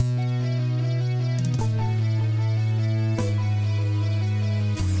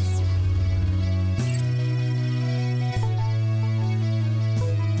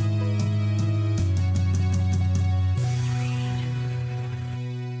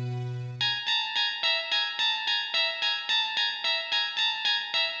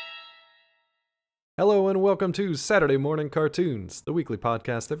Hello and welcome to Saturday Morning Cartoons, the weekly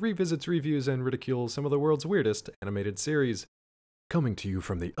podcast that revisits, reviews, and ridicules some of the world's weirdest animated series. Coming to you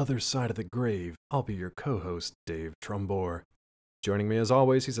from the other side of the grave, I'll be your co-host, Dave Trumbore. Joining me as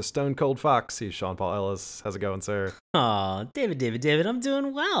always, he's a stone cold fox. He's Sean Paul Ellis. How's it going, sir? Aw, David, I'm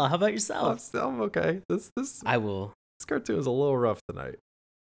doing well. How about yourself? I'm okay. This cartoon is a little rough tonight.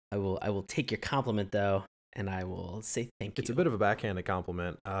 I will take your compliment though, and I will say thank you. It's a bit of a backhanded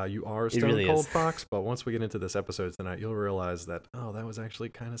compliment. You are a It stone really cold is. fox, but once we get into this episode tonight, you'll realize that that was actually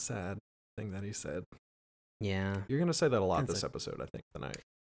kind of sad thing that he said. Yeah, You're gonna say that a lot That's this episode, I think, tonight.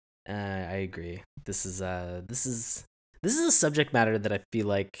 I agree. This is a subject matter that I feel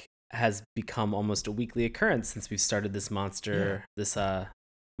like has become almost a weekly occurrence since we've started this Monster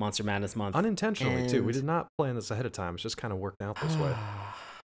Madness month. Unintentionally too. We And- did not plan this ahead of time. It's just kind of worked out this way.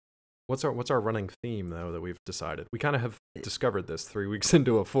 What's our running theme though that we've decided? We kind of have discovered this 3 weeks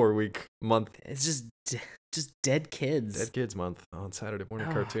into a 4-week month. It's just dead kids. Dead Kids Month on Saturday Morning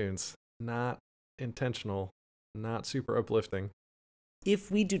Ah. Cartoons. Not intentional. Not super uplifting. If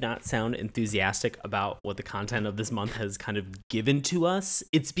we do not sound enthusiastic about what the content of this month has kind of given to us,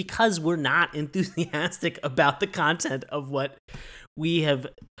 it's because we're not enthusiastic about the content of what we have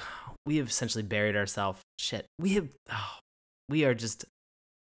essentially buried ourselves. We are just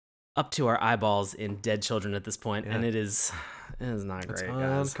up to our eyeballs in dead children at this point, and it is not It's great,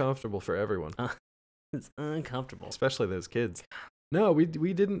 guys. uncomfortable for everyone, It's uncomfortable. especially those kids. No, we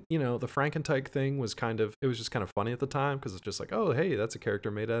didn't. The Frankentyke thing was it was just kind of funny at the time because it's just like, oh, hey, that's a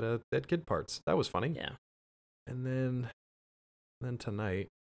character made out of dead kid parts. That was funny. Yeah. And then tonight,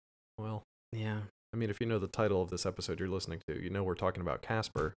 well, Yeah. I mean, if you know the title of this episode you're listening to, you know we're talking about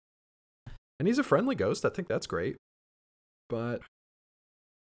Casper. And he's a friendly ghost. I think that's great. But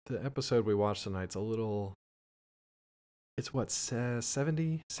the episode we watched tonight's a little... It's what,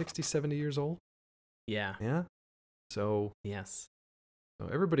 70 years old? Yeah. Yeah? So Yes.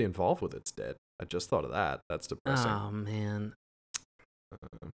 everybody involved with it's dead. I just thought of that. That's depressing. Oh man.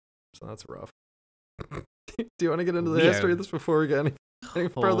 So that's rough. Do you want to get into the We history are- of this before we get any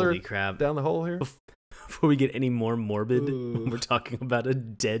further Holy crap. down the hole here? Before we get any more morbid, Ooh. when we're talking about a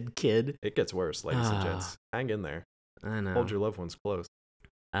dead kid. It gets worse, ladies and Ah. gents. Hang in there. I know. Hold your loved ones close.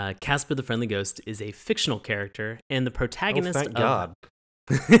 Casper the Friendly Ghost is a fictional character and the protagonist thank God.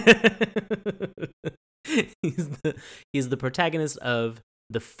 He's the protagonist of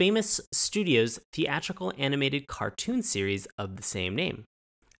the famous studio's theatrical animated cartoon series of the same name.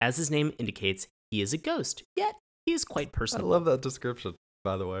 As his name indicates, he is a ghost, yet he is quite I personable. love that description,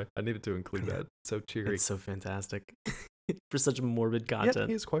 by the way. I needed to include that. It's so cheery. It's so fantastic for such morbid Yeah, content.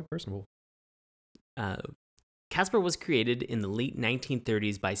 he's quite personable. Casper was created in the late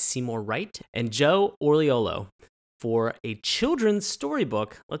 1930s by Seymour Wright and Joe Orliolo for a children's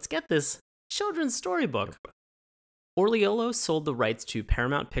storybook. Let's get this, children's storybook. Orliolo sold the rights to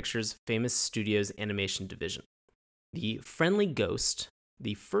Paramount Pictures' Famous Studios animation division. The Friendly Ghost,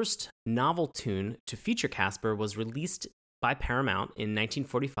 the first novel tune to feature Casper, was released by Paramount in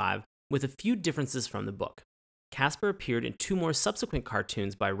 1945 with a few differences from the book. Casper appeared in 2 more subsequent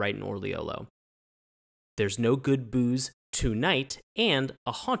cartoons by Wright and Orliolo. There's No Good Booze Tonight and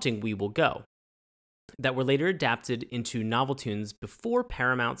A Haunting We Will Go, that were later adapted into novel tunes before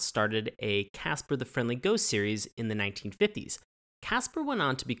Paramount started a Casper the Friendly Ghost series in the 1950s. Casper went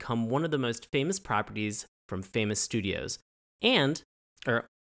on to become one of the most famous properties from Famous Studios,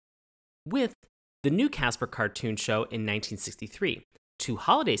 with the new Casper cartoon show in 1963, 2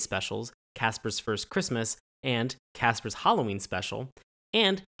 holiday specials, Casper's First Christmas and Casper's Halloween Special,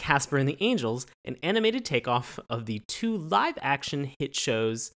 and Casper and the Angels, an animated takeoff of the 2 live-action hit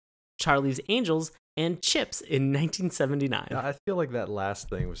shows Charlie's Angels and Chips in 1979. Yeah, I feel like that last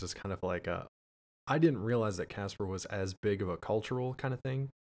thing was just kind of like I didn't realize that Casper was as big of a cultural kind of thing.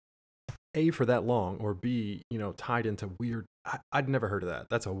 A, for that long, or B, tied into weird... I'd never heard of that.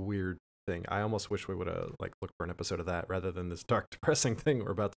 That's a weird thing. I almost wish we would have looked for an episode of that rather than this dark, depressing thing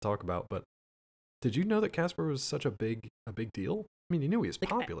we're about to talk about. But did you know that Casper was such a big deal? I mean, you knew he was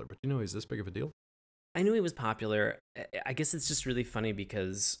popular, but you know he's this big of a deal? I knew he was popular. I guess it's just really funny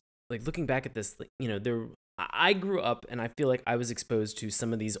because, looking back at this, I grew up and I feel like I was exposed to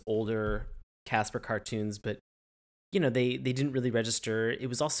some of these older Casper cartoons, but they didn't really register. It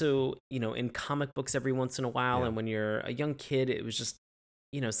was also, in comic books every once in a while. Yeah. And when you're a young kid, it was just,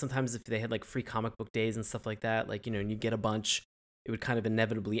 sometimes if they had free comic book days and stuff like that, and you get a bunch, it would kind of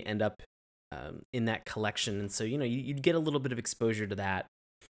inevitably end up in that collection. And so, you'd get a little bit of exposure to that.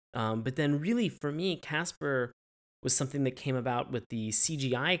 But then really for me, Casper was something that came about with the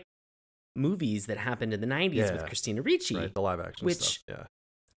CGI movies that happened in the 90s with Christina Ricci. Right, the live action which stuff. Yeah.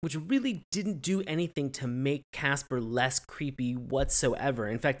 which really didn't do anything to make Casper less creepy whatsoever.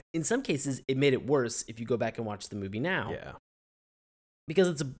 In fact, in some cases, it made it worse if you go back and watch the movie now. Yeah.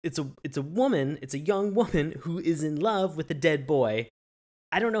 Because it's a young woman who is in love with a dead boy.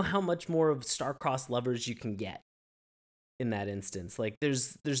 I don't know how much more of star-crossed lovers you can get in that instance. Like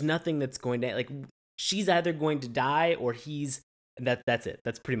there's nothing that's going to, like, she's either going to die or that's it.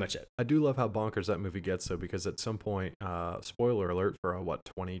 That's pretty much it. I do love how bonkers that movie gets, though, because at some point, spoiler alert for a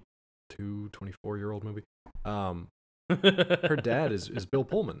 22, 24-year-old movie, her dad is Bill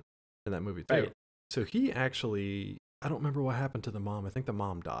Pullman in that movie too. Right. So he actually, I don't remember what happened to the mom. I think the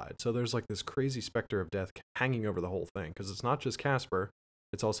mom died. So there's like this crazy specter of death hanging over the whole thing, because it's not just Casper,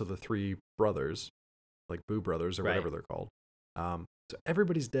 it's also the three brothers, like Boo Brothers or whatever they're called. So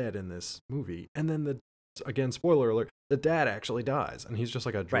everybody's dead in this movie, and then again, spoiler alert, the dad actually dies, and he's just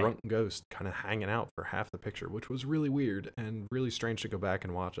like a drunk ghost kind of hanging out for half the picture, which was really weird and really strange to go back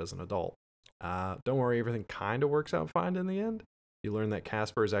and watch as an adult. Don't worry, everything kind of works out fine in the end. You learn that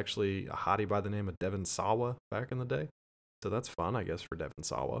Casper is actually a hottie by the name of Devon Sawa back in the day, so that's fun, I guess, for Devon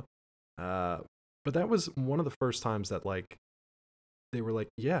Sawa. But that was one of the first times that, like, they were like,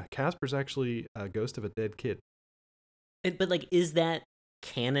 yeah, Casper's actually a ghost of a dead kid. But like, is that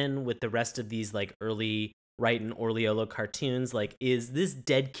canon with the rest of these like early Wright and Orliolo cartoons? Like, is this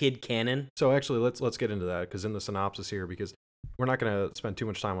dead kid canon? So actually, let's get into that, because in the synopsis here, because we're not going to spend too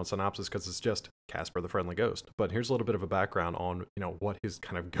much time on synopsis because it's just Casper the Friendly Ghost. But here's a little bit of a background on, what his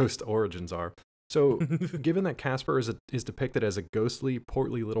kind of ghost origins are. So, given that Casper is depicted as a ghostly,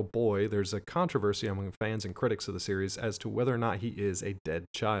 portly little boy, there's a controversy among fans and critics of the series as to whether or not he is a dead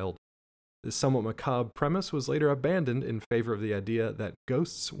child. This somewhat macabre premise was later abandoned in favor of the idea that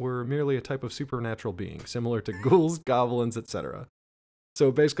ghosts were merely a type of supernatural being, similar to ghouls, goblins, etc.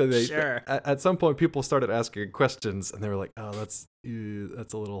 So basically, at some point, people started asking questions, and they were like, "Oh, that's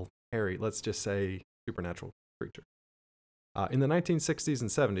a little hairy. Let's just say supernatural creature." In the 1960s and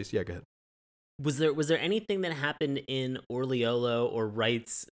 70s, yeah, go ahead. Was there anything that happened in Orliolo or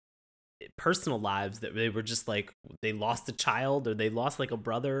Wright's personal lives that they were just like, they lost a child or they lost like a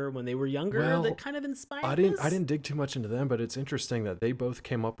brother when they were younger that kind of inspired this? I didn't dig too much into them, but it's interesting that they both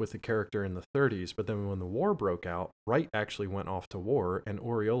came up with the character in the 30s, but then when the war broke out, Wright actually went off to war, and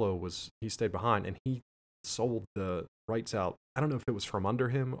Orliolo he stayed behind, and he sold the rights out. I don't know if it was from under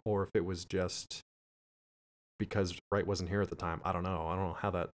him or if it was just because Wright wasn't here at the time. I don't know how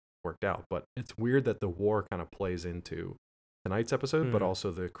that worked out, but it's weird that the war kind of plays into tonight's episode, but also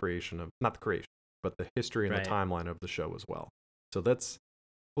the but the history and the timeline of the show as well. So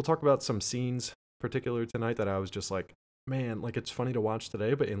we'll talk about some scenes particular tonight that I was just like, man, like, it's funny to watch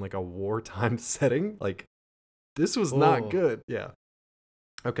today, but in like a wartime setting, like, this was not good. Yeah.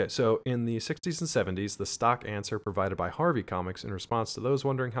 Okay, so in the 60s and 70s, the stock answer provided by Harvey Comics in response to those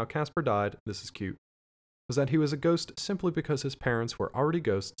wondering how Casper died, this is cute, was that he was a ghost simply because his parents were already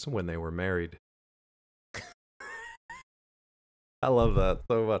ghosts when they were married. I love that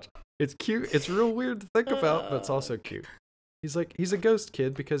so much. It's cute. It's real weird to think about, but it's also cute. He's a ghost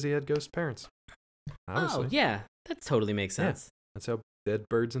kid because he had ghost parents. Honestly. Oh, yeah. That totally makes sense. Yeah. That's how dead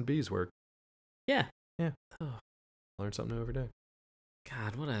birds and bees work. Yeah. Yeah. Oh. Learn something new every day.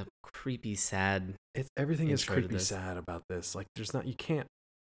 God, what a creepy, sad. Everything is creepy sad about this. Like, you can't.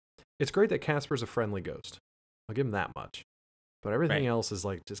 It's great that Casper's a friendly ghost. I'll give him that much. But everything else is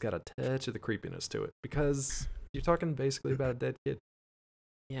like just got a touch of the creepiness to it, because you're talking basically about a dead kid.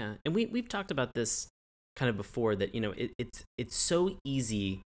 Yeah, and we've talked about this kind of before, that it's so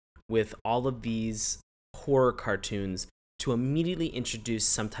easy with all of these horror cartoons to immediately introduce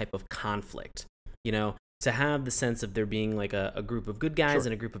some type of conflict. To have the sense of there being like a group of good guys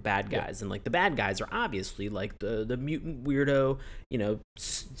and a group of bad guys, and like the bad guys are obviously like the mutant weirdo,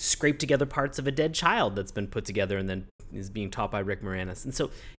 scrape together parts of a dead child that's been put together and then is being taught by Rick Moranis. And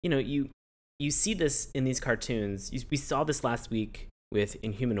so you see this in these cartoons. We saw this last week with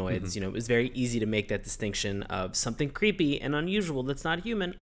Inhumanoids. Mm-hmm. It was very easy to make that distinction of something creepy and unusual that's not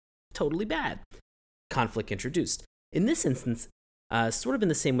human, totally bad. Conflict introduced. In this instance, sort of in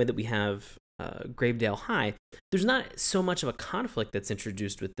the same way that we have Gravedale High, there's not so much of a conflict that's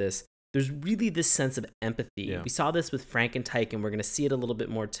introduced with this. There's really this sense of empathy. Yeah. We saw this with Frankentyke, and we're going to see it a little bit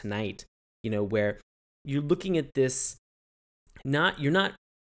more tonight, where you're looking at this,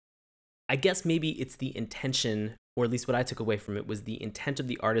 I guess maybe it's the intention, or at least what I took away from it was the intent of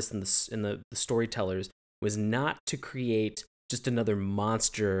the artists and the storytellers was not to create just another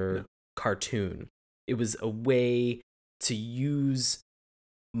monster cartoon. It was a way to use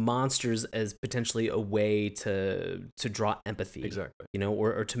monsters as potentially a way to draw empathy, Exactly.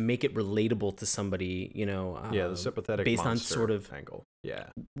 or to make it relatable to somebody, The sympathetic based on monster sort of angle. Yeah.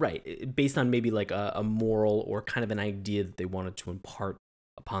 right, based on maybe like a moral or kind of an idea that they wanted to impart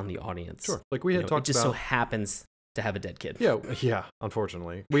upon the audience. Sure. Like we had talked it just about. so happens to have a dead kid. Yeah.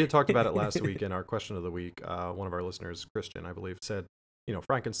 Unfortunately, we had talked about it last week in our question of the week. One of our listeners, Christian, I believe, said,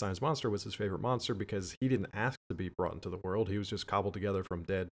 Frankenstein's monster was his favorite monster because he didn't ask to be brought into the world. He was just cobbled together from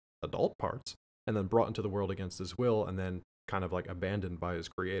dead adult parts and then brought into the world against his will, and then kind of like abandoned by his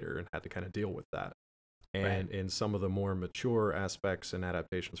creator and had to kind of deal with that. And in some of the more mature aspects and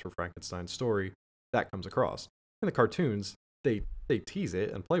adaptations for Frankenstein's story, that comes across. In the cartoons, they tease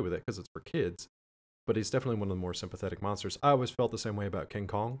it and play with it because it's for kids, but he's definitely one of the more sympathetic monsters. I always felt the same way about King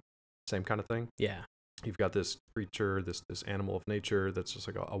Kong. Same kind of thing. Yeah. You've got this creature, this animal of nature that's just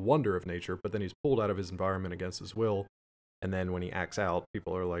like a wonder of nature, but then he's pulled out of his environment against his will. And then when he acts out,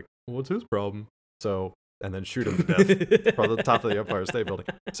 people are like, well, what's his problem? So, and then shoot him to death from the top of the Empire State Building.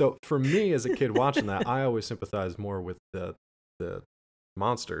 So for me as a kid watching that, I always sympathized more with the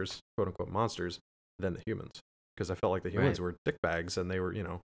monsters, quote unquote monsters, than the humans. Because I felt like the humans were dickbags, and they were,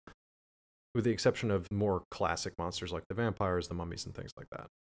 with the exception of more classic monsters like the vampires, the mummies, and things like that.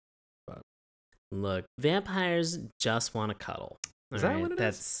 But look, vampires just want to cuddle. Is that what it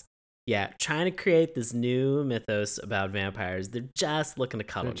is? Yeah, trying to create this new mythos about vampires. They're just looking to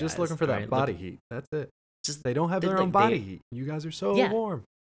cuddle. They're just guys, looking for that body heat. That's it. They don't have their own body heat. You guys are so warm.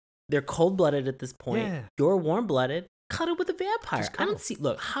 They're cold-blooded at this point. Yeah. You're warm-blooded. Cuddle with a vampire. Just I don't see.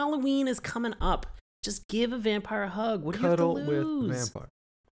 Look, Halloween is coming up. Just give a vampire a hug. What do you have to lose? Cuddle with vampire.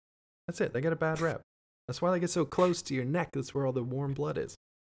 That's it. They get a bad rep. That's why they get so close to your neck. That's where all the warm blood is.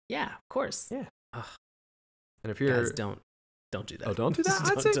 Yeah, of course. Yeah. Ugh. And if you're guys, don't do that. Oh, don't do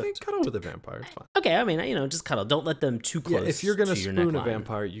that. I'd say cuddle with a vampire. It's fine. Okay, I mean, just cuddle. Don't let them too close. Yeah, if you're gonna to your spoon a neckline.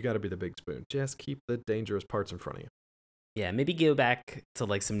 vampire, you got to be the big spoon. Just keep the dangerous parts in front of you. Yeah, maybe go back to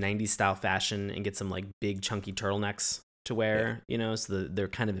like some 90s style fashion and get some like big chunky turtlenecks to wear, so that they're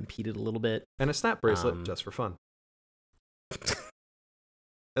kind of impeded a little bit. And a snap bracelet just for fun.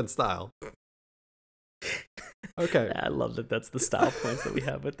 And style. Okay. I love that that's the style points that we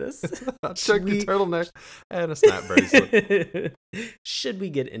have with this. A chunky turtleneck and a snap bracelet. Should we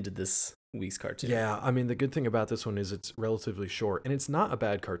get into this week's cartoon? Yeah, I mean, the good thing about this one is it's relatively short, and it's not a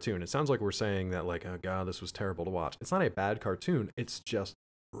bad cartoon. It sounds like we're saying that, like, oh, God, this was terrible to watch. It's not a bad cartoon. It's just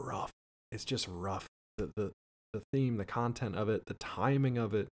rough. It's just rough. The theme, the content of it, the timing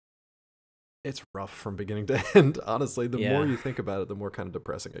of it, it's rough from beginning to end. Honestly, the more you think about it, the more kind of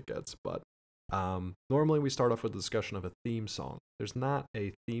depressing it gets. But normally we start off with a discussion of a theme song. There's not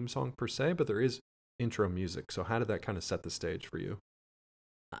a theme song per se, but there is intro music. So how did that kind of set the stage for you?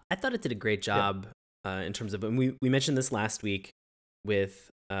 I thought it did a great job in terms of, and we mentioned this last week with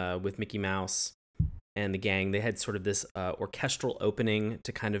Mickey Mouse and the gang. They had sort of this orchestral opening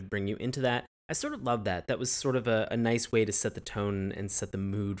to kind of bring you into that. I sort of loved that. That was sort of a nice way to set the tone and set the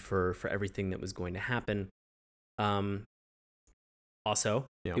mood for everything that was going to happen. Also,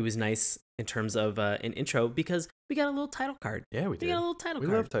 it was nice in terms of an intro because we got a little title card. Yeah, we did. We got a little title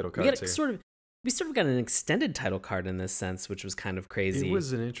card. We love title cards here. We sort of got an extended title card in this sense, which was kind of crazy. It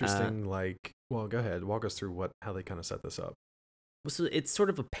was an interesting, well, go ahead. Walk us through how they kind of set this up. So it's sort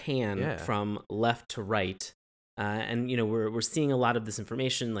of a pan from left to right. And, we're seeing a lot of this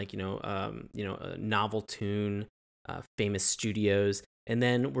information, like, a novel tune, famous studios. And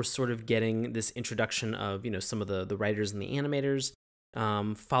then we're sort of getting this introduction of, some of the writers and the animators,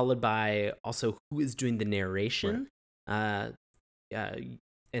 followed by also who is doing the narration, and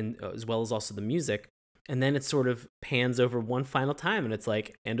as well as also the music. And then it sort of pans over one final time, and it's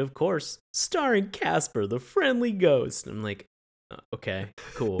like, and of course, starring Casper, the friendly ghost. And I'm like, okay,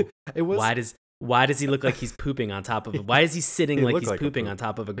 cool. Why does he look like he's pooping on top of it? Why is he sitting like he's pooping on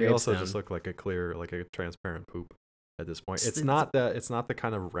top of a gravestone? He also just looked like a transparent poop at this point. It's not the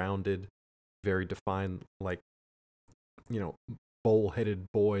kind of rounded, very defined, bowl-headed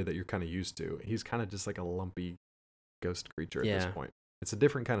boy that you're kind of used to. He's kind of just like a lumpy ghost creature at this point. It's a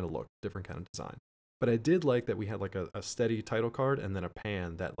different kind of look, different kind of design. But I did like that we had like a steady title card and then a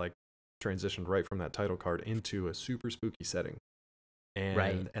pan that like transitioned right from that title card into a super spooky setting.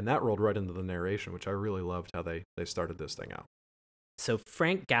 And that rolled right into the narration, which I really loved how they started this thing out. So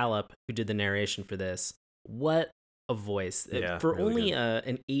Frank Gallup, who did the narration for this, what a voice. For really only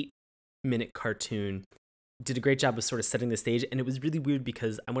an 8-minute cartoon, did a great job of sort of setting the stage. And it was really weird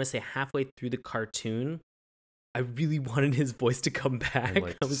because I want to say halfway through the cartoon, I really wanted his voice to come back.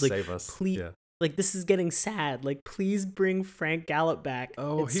 And, I was save us. Please, like this is getting sad. Like, please bring Frank Gallup back.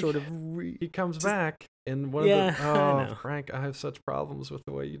 Oh, It's he sort of he comes just- back in one Yeah, of the. I Oh, know. Frank, I have such problems with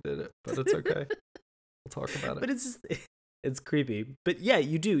the way you did it, but it's okay. We'll talk about it. But it's just it's creepy. But yeah,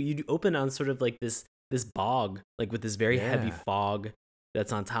 you do open on sort of like this bog, like with this very heavy Yeah. fog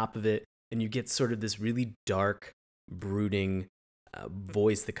that's on top of it, and you get sort of this really dark, brooding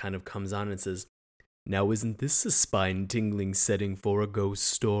voice that kind of comes on and says, "Now isn't this a spine-tingling setting for a ghost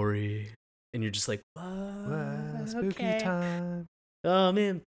story?" And you're just like, "What? Spooky Okay. time. Oh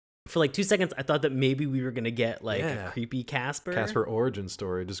man." For like 2 seconds, I thought that maybe we were gonna get like Yeah. a creepy Casper. Casper origin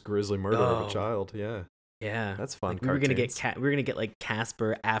story, just grisly murder of Oh. a child. Yeah, Yeah, that's fun. like we were gonna get cartoons. we were gonna get like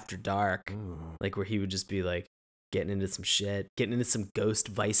Casper After Dark, Ooh. like where he would just be like getting into some shit, getting into some ghost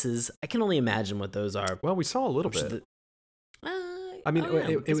vices. I can only imagine what those are. Well, we saw a little I'm sure bit. that- I mean, oh, yeah,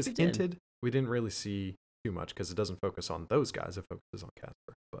 it guess was we did. hinted. We didn't really see too much because it doesn't focus on those guys. It focuses on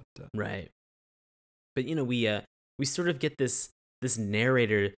Casper. But Right. But you know, we sort of get this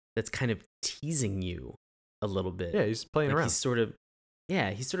narrator that's kind of teasing you a little bit. yeah, he's playing like around.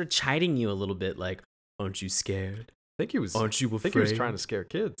 he's sort of chiding you a little bit, like, aren't you scared? I think he was. Aren't you I afraid? think he was trying to scare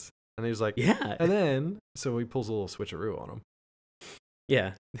kids, and he was like, Yeah. and then so he pulls a little switcheroo on him.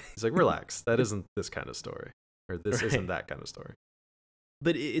 Yeah. He's like, relax, that isn't this kind of story, or this isn't Right. that kind of story.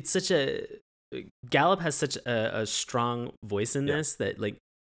 But it's such a Gallup has such a strong voice in Yeah. this that like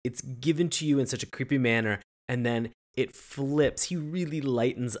it's given to you in such a creepy manner, and then it flips. He really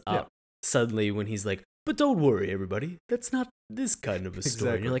lightens up suddenly when he's like, "But don't worry, everybody. That's not this kind of a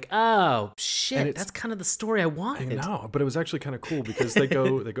story." And you're like, "Oh shit, it's- that's kind of the story I I wanted." know, but it was actually kind of cool because they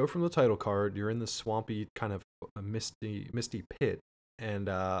go from the title card. You're in this swampy kind of misty pit, and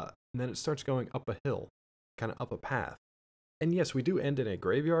then it starts going up a hill, kind of up a path. And yes, we do end in a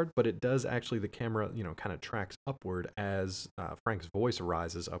graveyard, but it does actually, the camera, kind of tracks upward as Frank's voice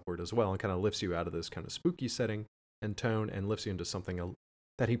rises upward as well, and kind of lifts you out of this kind of spooky setting and tone, and lifts you into something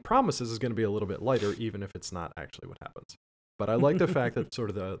that he promises is going to be a little bit lighter, even if it's not actually what happens. But I like the fact that sort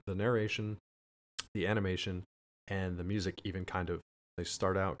of the narration, the animation, and the music even kind of, they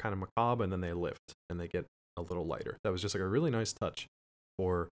start out kind of macabre and then they lift and they get a little lighter. That was just like a really nice touch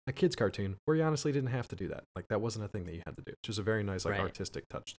for a kid's cartoon where you honestly didn't have to do that. Like, that wasn't a thing that you had to do. It's just a very nice, like, Right. artistic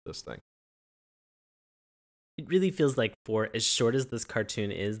touch to this thing. It really feels like, for as short as this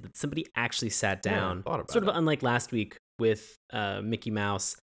cartoon is, that somebody actually sat Yeah, down, thought about sort of it. unlike last week with Mickey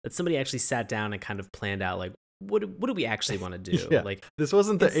Mouse, that somebody actually sat down and kind of planned out, like, what do we actually want to do? Yeah. Like, This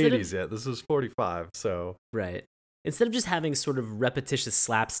wasn't the Instead of- 80s yet. This was 45, so right. Instead of just having sort of repetitious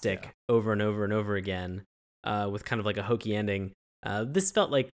slapstick Yeah. over and over and over again, with kind of like a hokey ending, this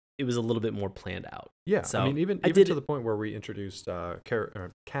felt like it was a little bit more planned out. yeah. So, I mean, even I did to it- the point where we introduced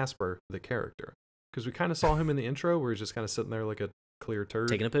Casper, the character. Because we kind of saw him in the intro where he's just kind of sitting there like a clear turd.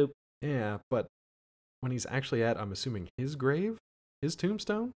 Taking a poop. Yeah, but when he's actually at, I'm assuming, his grave, his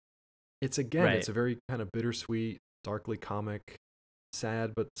tombstone, it's Right. it's a very kind of bittersweet, darkly comic,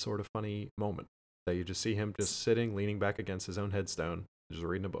 sad but sort of funny moment that you just see him just sitting, leaning back against his own headstone, just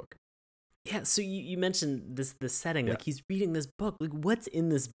reading a book. Yeah, so you mentioned this setting, Yeah. like he's reading this book. Like, what's in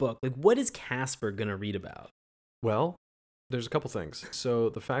this book? Like, what is Casper gonna read about? Well, there's a couple things. So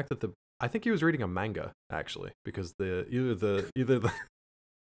the fact that I think he was reading a manga actually, because either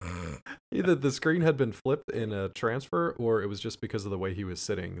the screen had been flipped in a transfer, or it was just because of the way he was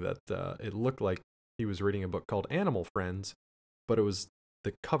sitting that it looked like he was reading a book called Animal Friends, but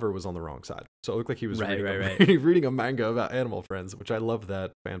the cover was on the wrong side. So it looked like he was Right. reading a manga about animal friends, which I love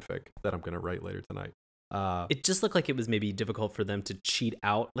that fanfic that I'm going to write later tonight. It just looked like it was maybe difficult for them to cheat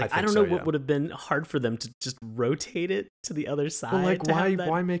out. Like, I think don't so, know what yeah. would have been hard for them to just rotate it to the other side. Well, like, to have that-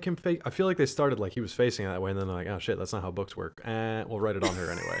 why make him face? I feel like they started like he was facing that way, and then they're like, oh shit, that's not how books work. We'll write it on here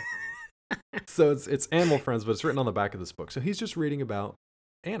anyway. So it's Animal Friends, but it's written on the back of this book. So he's just reading about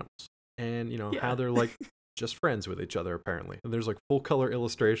animals and Yeah. how they're like just friends with each other apparently. And there's like full color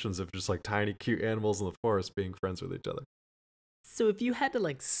illustrations of just like tiny cute animals in the forest being friends with each other. So if you had to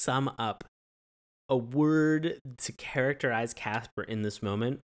like sum up a word to characterize Casper in this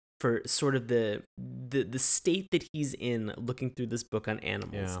moment for sort of the state that he's in looking through this book on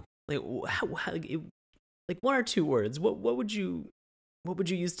animals, Yeah. like like one or two words, what would you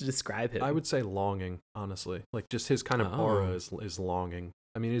use to describe him? I would say longing, honestly. Like just his kind of aura Oh. is longing.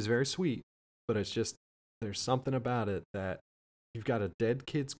 I mean, he's very sweet, but it's just there's something about it that you've got a dead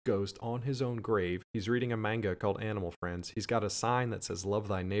kid's ghost on his own grave. He's reading a manga called Animal Friends. He's got a sign that says "Love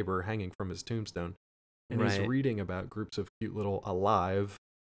Thy Neighbor" hanging from his tombstone, and he's Right. reading about groups of cute little alive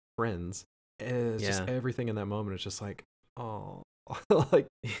friends. And it's just Yeah. everything in that moment is just like, oh, like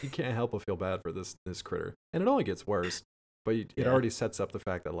you can't help but feel bad for this critter, and it only gets worse. But it Yeah. already sets up the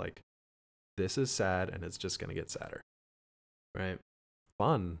fact that like this is sad, and it's just gonna get sadder. Right.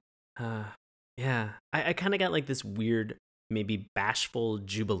 Fun. Yeah. I kind of got like this weird, maybe bashful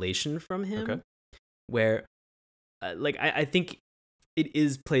jubilation from him. Okay. Where, like, I think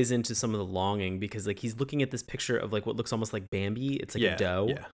it plays into some of the longing, because like he's looking at this picture of like what looks almost like Bambi. It's like a doe.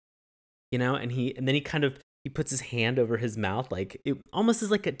 Yeah. You know, and then he puts his hand over his mouth, like it almost is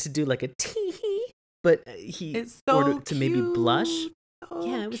like to do like a tee, but to maybe blush. So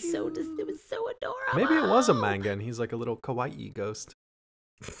yeah, it was so adorable. Maybe it was a manga, and he's like a little kawaii ghost.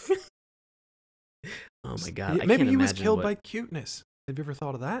 Oh my god! Maybe he was killed by cuteness. Have you ever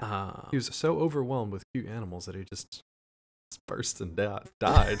thought of that? He was so overwhelmed with cute animals that he just burst and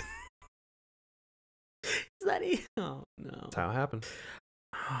died. Is that he? Oh no! That's how it happened.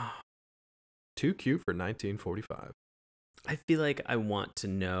 Too cute for 1945. I feel like I want to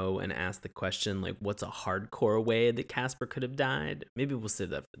know and ask the question, like, what's a hardcore way that Casper could have died? Maybe we'll save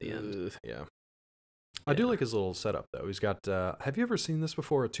that for the end. Yeah. I do like his little setup, though. He's got. Have you ever seen this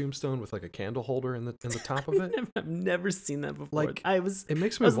before? A tombstone with like a candle holder in the top of it. I've never seen that before. Like, it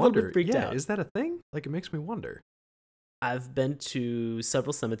makes me wonder. Out. Is that a thing? Like, it makes me wonder. I've been to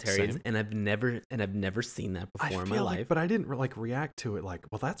several cemeteries. Same. and I've never seen that before in my life. But I didn't like react to it like,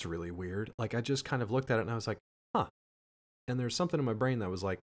 well, that's really weird. Like, I just kind of looked at it and I was like, huh. And there's something in my brain that was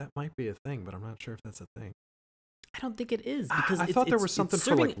like, that might be a thing, but I'm not sure if that's a thing. I don't think it is, because I thought there was something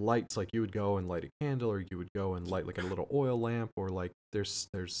for like lights, like you would go and light a candle, or you would go and light like a little oil lamp, or like there's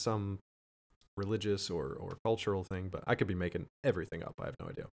some religious or cultural thing, but I could be making everything up. I have no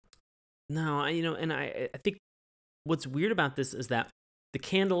idea. No, I think what's weird about this is that the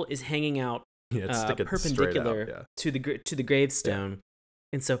candle is hanging out perpendicular to the gravestone,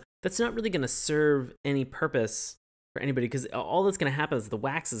 and so that's not really going to serve any purpose for anybody, because all that's going to happen is the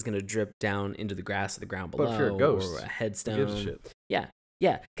wax is going to drip down into the grass of the ground below, but for a ghost, or a headstone. Yeah,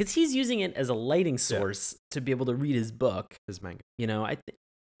 because he's using it as a lighting source to be able to read his book, his manga.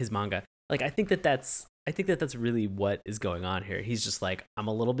 His manga. Like, I think that's really what is going on here. He's just like, I'm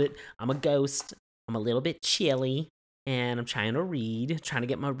a ghost. I'm a little bit chilly, and I'm trying to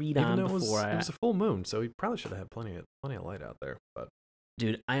get my read on before it was a full moon, so he probably should have had plenty of light out there. But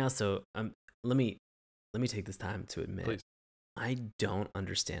dude, I also let me take this time to admit, please, I don't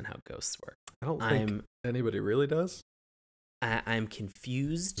understand how ghosts work. I don't think anybody really does. I'm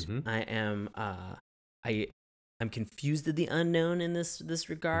confused. Mm-hmm. I'm confused at the unknown in this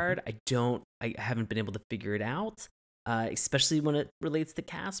regard. Mm-hmm. I haven't been able to figure it out, especially when it relates to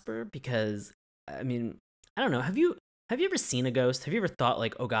Casper, because I mean, I don't know. Have you ever seen a ghost? Have you ever thought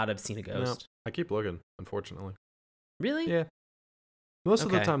like, oh God, I've seen a ghost? No, I keep looking, unfortunately. Really? Yeah. Most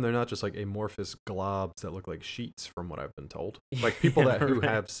of the time, they're not just like amorphous globs that look like sheets, from what I've been told. Like, people who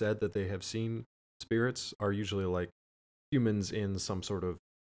have said that they have seen spirits are usually like humans in some sort of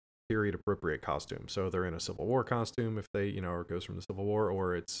period appropriate costume. So they're in a Civil War costume if they, are ghosts from the Civil War,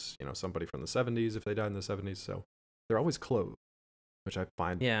 or it's, somebody from the 70s if they died in the 70s. So they're always clothed, which I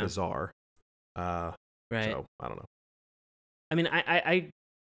find bizarre. Right. So I don't know. I mean,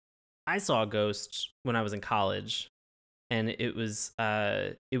 I saw a ghost when I was in college, and it was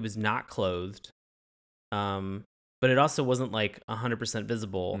not clothed, but it also wasn't like 100%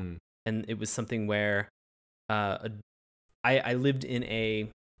 visible, and it was something where I lived in a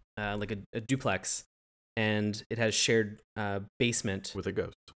duplex, and it had a shared basement with a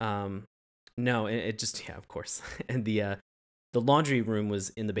ghost. No, it just, of course, and the laundry room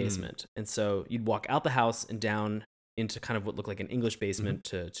was in the basement, and so you'd walk out the house and down into kind of what looked like an English basement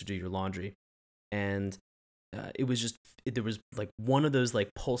to do your laundry, and it was just there was like one of those like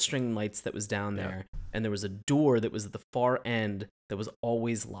pull string lights that was down there, and there was a door that was at the far end that was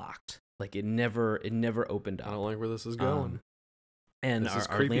always locked. Like, it never opened up. I don't like where this is going. And this is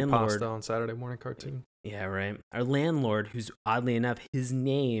our creepy landlord pasta on Saturday morning cartoon. Yeah, right. Our landlord, who's oddly enough, his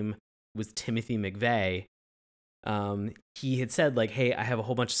name was Timothy McVeigh. He had said like, "Hey, I have a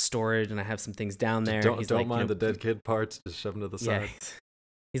whole bunch of storage and I have some things down there." Don't mind the dead kid parts. Just shove them to the side.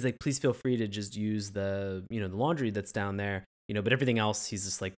 He's like, "Please feel free to just use the the laundry that's down there, but everything else, he's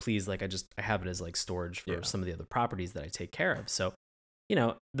just like, please, like, I have it as like storage for some of the other properties that I take care of." So,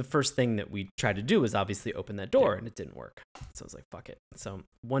 the first thing that we tried to do was obviously open that door, and it didn't work. So I was like, fuck it. So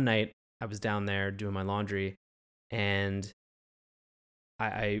one night I was down there doing my laundry, and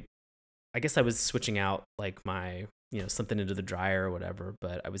I guess I was switching out like my, something into the dryer or whatever,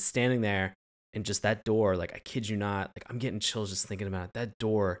 but I was standing there, and just that door, like, I kid you not, like, I'm getting chills just thinking about it. That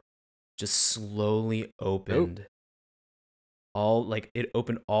door just slowly opened. It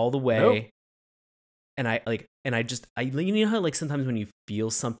opened all the way. And I you know how like sometimes when you feel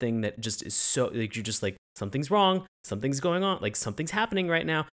something that just is so like you're just like something's wrong, something's going on, like something's happening right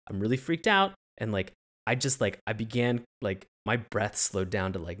now. I'm really freaked out, and like I began like my breath slowed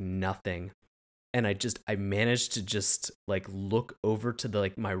down to like nothing, and I managed to just like look over to the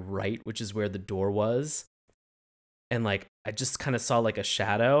like my right, which is where the door was, and like I just kind of saw like a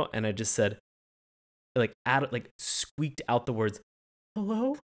shadow, and I just said like squeaked out the words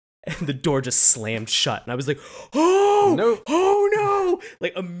hello, and the door just slammed shut, and I was like, oh Nope. oh no,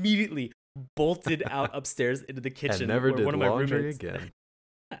 like immediately bolted out upstairs into the kitchen And never where did one of my laundry roommates again.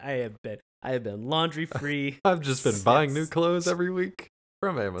 I have been laundry free I've just been buying new clothes every week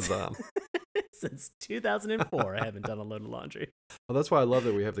from Amazon. since 2004. I haven't done a load of laundry. Well, that's why I love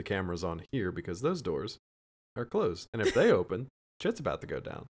that we have the cameras on here, because those doors are closed, and if they open, shit's about to go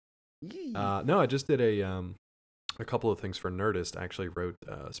down. No, I just did a couple of things for Nerdist. I actually wrote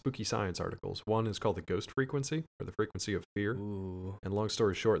spooky science articles. One is called the ghost frequency, or the frequency of fear. Ooh. And long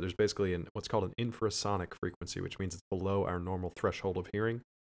story short, there's basically what's called an infrasonic frequency, which means it's below our normal threshold of hearing.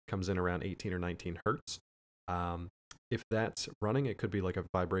 Comes in around 18 or 19 hertz. If that's running, it could be like a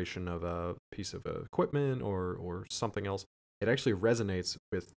vibration of a piece of equipment or something else. It actually resonates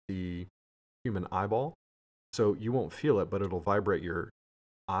with the human eyeball, so you won't feel it, but it'll vibrate your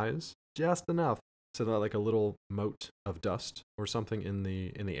eyes just enough so that like a little mote of dust or something in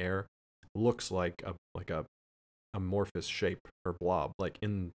the air looks like a amorphous shape or blob, like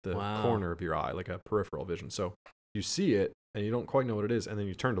in the corner of your eye, like a peripheral vision. So you see it and you don't quite know what it is, and then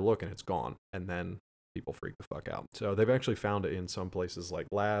you turn to look and it's gone, and then people freak the fuck out. So they've actually found it in some places like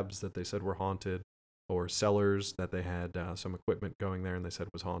labs that they said were haunted, or cellars that they had some equipment going there and they said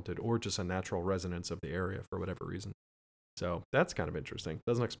was haunted, or just a natural resonance of the area for whatever reason. So that's kind of interesting.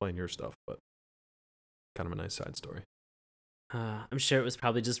 Doesn't explain your stuff, but kind of a nice side story. I'm sure it was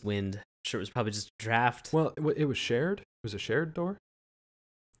probably just wind. I'm sure it was probably just draft. Well, it was shared. It was a shared door.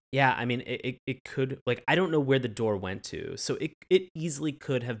 Yeah, I mean, it could, like, I don't know where the door went to, so it easily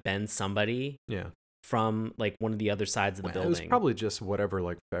could have been somebody from, like, one of the other sides of the building. It was probably just whatever,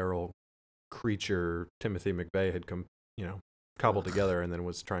 like, feral creature Timothy McVeigh had cobbled together and then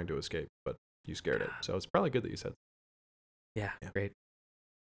was trying to escape, but you scared it. So it's probably good that you said. Yeah. Great.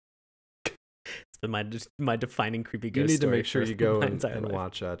 It's been my defining creepy ghost story. You need to make sure you go and life.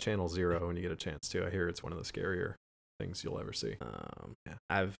 watch Channel Zero when you get a chance to. I hear it's one of the scarier things you'll ever see.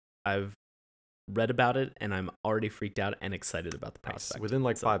 I've read about it, and I'm already freaked out and excited about the prospect. Within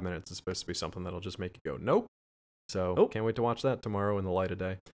like 5 minutes, it's supposed to be something that'll just make you go, nope. So can't wait to watch that tomorrow in the light of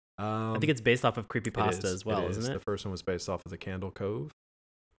day. I think it's based off of Creepypasta as well, isn't it? The first one was based off of The Candle Cove.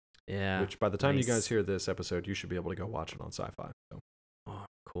 Yeah. Which by the time you guys hear this episode, you should be able to go watch it on Sci-Fi. So. Oh,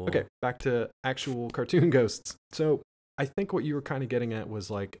 cool. Okay, back to actual cartoon ghosts. So I think what you were kind of getting at was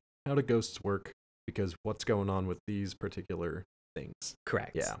like, how do ghosts work? Because what's going on with these particular things?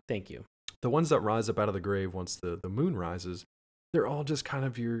 Correct. Yeah. Thank you. The ones that rise up out of the grave once the moon rises, they're all just kind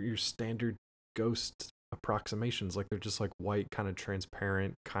of your standard ghost approximations. Like they're just like white, kind of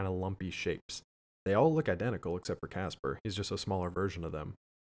transparent, kind of lumpy shapes. They all look identical except for Casper. He's just a smaller version of them.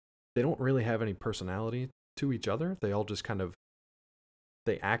 They don't really have any personality to each other. They all just kind of,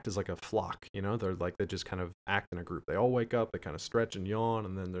 they act as like a flock, you know? They're like, they just kind of act in a group. They all wake up, they kind of stretch and yawn,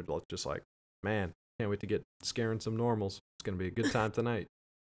 and then they're just like, man, can't wait to get scaring some normals. It's going to be a good time tonight.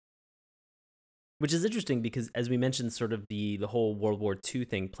 Which is interesting because, as we mentioned, sort of the whole World War II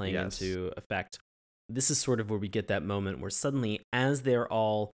thing playing into effect, this is sort of where we get that moment where suddenly, as they're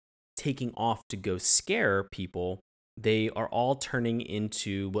all taking off to go scare people, they are all turning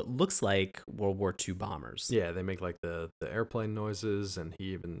into what looks like World War II bombers. Yeah, they make like the airplane noises, and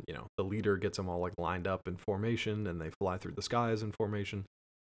he even, the leader gets them all like lined up in formation, and they fly through the skies in formation.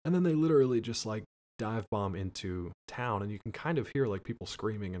 And then they literally just like dive bomb into town, and you can kind of hear like people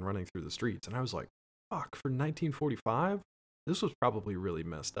screaming and running through the streets. And I was like, fuck, for 1945, this was probably really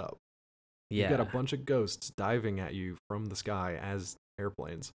messed up. Yeah. You got a bunch of ghosts diving at you from the sky as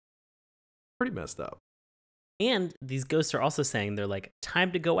airplanes. Pretty messed up. And these ghosts are also saying they're like,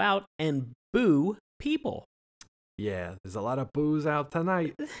 time to go out and boo people. Yeah, there's a lot of booze out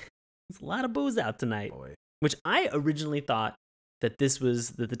tonight. There's a lot of booze out tonight. Boy. Which I originally thought that this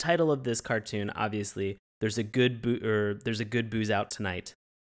was the title of this cartoon. Obviously, there's a good booze out tonight.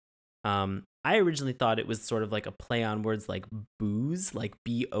 I originally thought it was sort of like a play on words like booze, like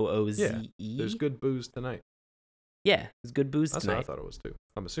BOOZE. Yeah, there's good booze tonight. Yeah, there's good booze tonight. That's what I thought it was too.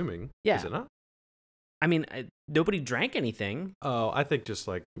 I'm assuming. Yeah. Is it not? I mean, nobody drank anything. Oh, I think just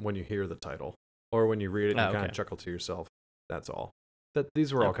like when you hear the title or when you read it, you kind of chuckle to yourself. That's all.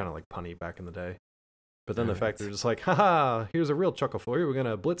 These were all kind of like punny back in the day. But then the fact they're just like, haha, here's a real chuckle for you. We're going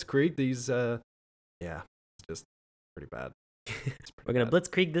to blitzkrieg these Yeah, it's just pretty bad. We're going to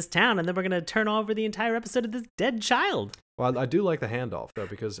blitzkrieg this town, and then we're going to turn over the entire episode of this dead child. Well, I do like the handoff, though,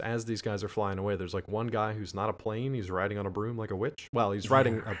 because as these guys are flying away, there's like one guy who's not a plane. He's riding on a broom like a witch. Well, he's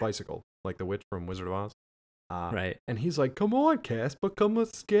riding a bicycle like the witch from Wizard of Oz. Right. And he's like, "Come on, Casper, come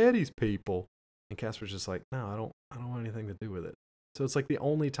let's scare these people." And Casper's just like, "No, I don't want anything to do with it." So it's like the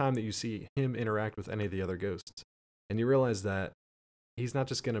only time that you see him interact with any of the other ghosts. And you realize that he's not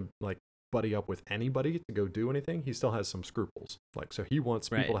just going to like buddy up with anybody to go do anything. He still has some scruples. Like, so he wants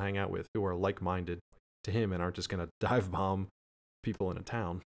people to hang out with who are like-minded to him and aren't just going to dive bomb people in a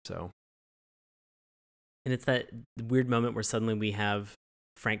town. So. And it's that weird moment where suddenly we have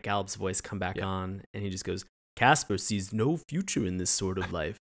Frank Gallup's voice come back on, and he just goes, "Casper sees no future in this sort of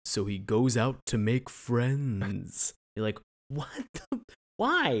life, so he goes out to make friends." You're like, what?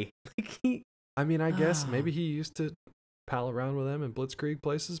 Why? Like I mean, I guess maybe he used to pal around with them in blitzkrieg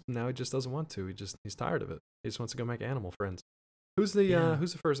places, but now he just doesn't want to. He's tired of it. He just wants to go make animal friends. Who's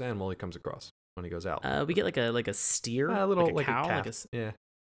the first animal he comes across when he goes out? We get like a steer, a little like a cow, calf. yeah,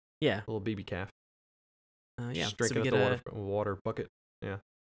 a little baby calf. Yeah, just drinking so at the water bucket. Yeah.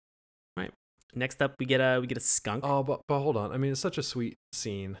 Right. Next up, we get a skunk. Oh, but hold on. I mean, it's such a sweet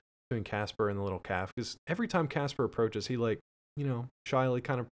scene between Casper and the little calf, because every time Casper approaches, he shyly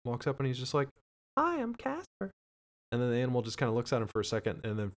kind of walks up and he's just like, "Hi, I'm Casper." And then the animal just kind of looks at him for a second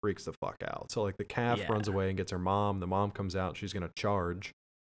and then freaks the fuck out. So like the calf runs away and gets her mom. The mom comes out. She's going to charge.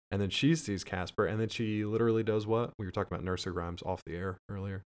 And then she sees Casper. And then she literally does what? We were talking about nursery rhymes off the air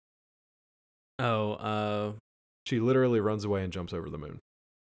earlier. She literally runs away and jumps over the moon.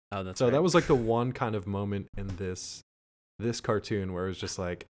 Oh, that's so right. that was like the one kind of moment in this cartoon where it was just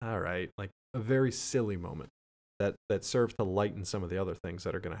like, all right, like a very silly moment that served to lighten some of the other things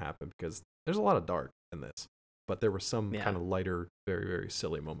that are going to happen, because there's a lot of dark in this. But there was some kind of lighter, very, very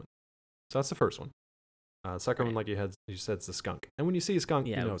silly moment. So that's the first one. Second one, like you said, it's the skunk. And when you see a skunk,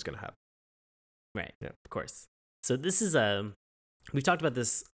 you know it's going to happen. Right. Yeah. Of course. So this is we talked about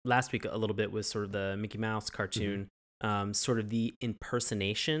this last week a little bit with sort of the Mickey Mouse cartoon, sort of the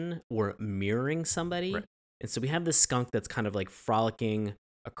impersonation or mirroring somebody. Right. And so we have this skunk that's kind of like frolicking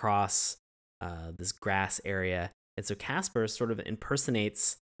across this grass area. And so Casper sort of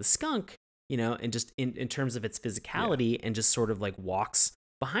impersonates the skunk, and just in terms of its physicality, and just sort of like walks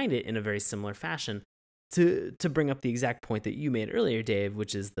behind it in a very similar fashion to bring up the exact point that you made earlier, Dave,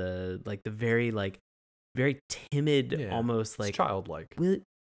 which is the very timid, almost like it's childlike.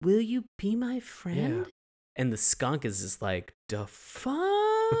 Will you be my friend? Yeah. And the skunk is just like, the fuck?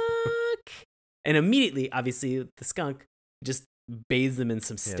 And immediately, obviously, the skunk just bathes them in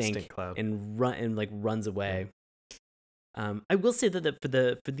some stink cloud. and runs away. I will say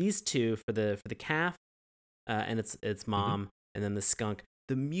that for these two, for the calf and its mom, and then the skunk,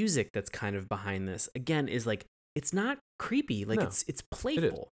 the music that's kind of behind this again is like, it's not creepy, like it's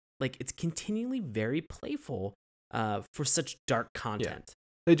playful, like it's continually very playful for such dark content. Yeah.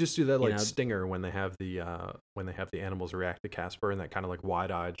 They just do that stinger when they have the animals react to Casper in that kind of like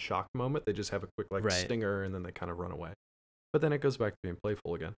wide-eyed shock moment. They just have a quick stinger and then they kind of run away. But then it goes back to being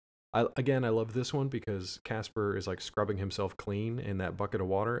playful again. I love this one because Casper is like scrubbing himself clean in that bucket of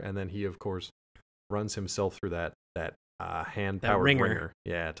water, and then he of course runs himself through that hand-powered wringer.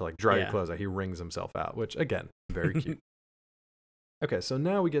 Yeah, to like dry your clothes out. He wrings himself out, which again, very cute. Okay, so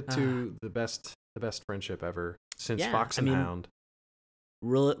now we get to the best friendship ever since Fox and Hound.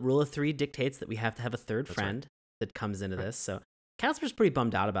 Rule of 3 dictates that we have to have a third friend that comes into this. So Casper's pretty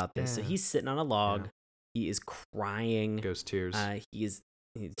bummed out about this. So he's sitting on a log. He is crying. Ghost tears. He's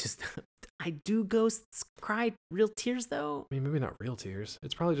just. Do ghosts cry real tears though? I mean, maybe not real tears.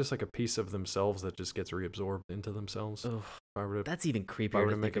 It's probably just like a piece of themselves that just gets reabsorbed into themselves. That's even creepier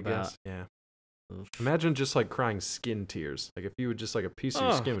to think about. Guess. Yeah. Oof. Imagine just like crying skin tears. Like if you would just like a piece of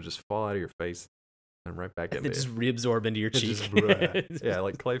your skin would just fall out of your face and right back into it. Just reabsorb into your cheek. Yeah,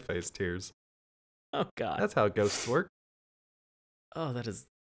 like Clayface tears. Oh God. That's how ghosts work. Oh, that is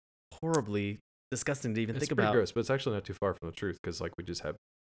horribly disgusting to even think about. It's pretty gross, but it's actually not too far from the truth because like we just have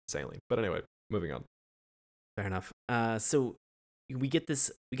saline. But anyway, moving on. Fair enough. So we get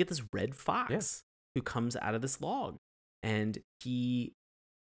this red fox who comes out of this log, and he's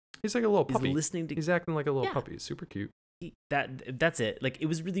like a little puppy. He's acting like a little puppy. It's super cute. That's it. Like it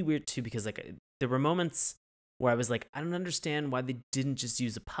was really weird too because like there were moments where I was like, I don't understand why they didn't just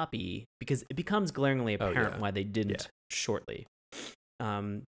use a puppy, because it becomes glaringly apparent why they didn't shortly.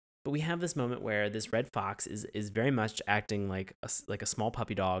 But we have this moment where this red fox is very much acting like a small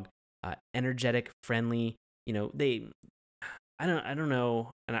puppy dog, energetic, friendly. I don't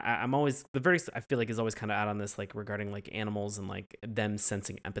know, and I'm always the verdict I feel like is always kind of out on this, like regarding like animals and like them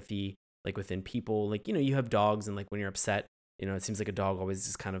sensing empathy like within people. Like, you have dogs, and like when you're upset, it seems like a dog always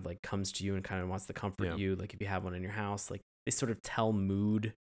just kind of like comes to you and kind of wants to comfort you. Like if you have one in your house, like they sort of tell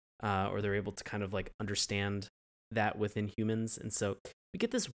mood, or they're able to kind of like understand that within humans. And so we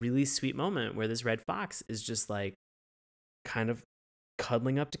get this really sweet moment where this red fox is just like kind of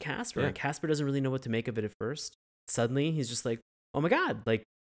cuddling up to Casper, and Casper doesn't really know what to make of it at first. Suddenly he's just like, oh my God, like,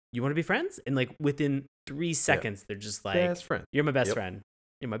 you want to be friends? And like within 3 seconds, they're just like, best friend. You're my best friend.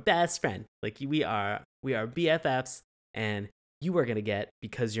 You're my best friend. Like we are BFFs, and you are going to get,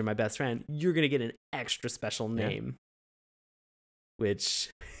 because you're my best friend, you're going to get an extra special name. Which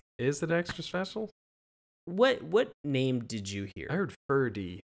is it extra special? What name did you hear? I heard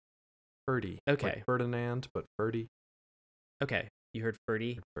Ferdy. Okay. Like Ferdinand, but Ferdy. Okay. You heard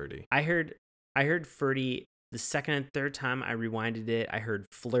Ferdy? Ferdy. I heard Ferdy the second and third time I rewinded it. I heard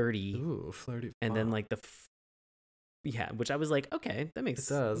Flirty. Ooh, Flirty. And then like which I was like, okay, that makes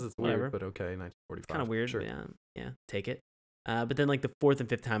sense. It does. It's whatever. Weird, but okay, 1945. It's kind of weird. Sure. Yeah, take it. But then like the fourth and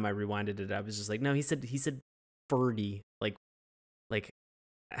fifth time I rewinded it, I was just like, no, he said Ferdy, like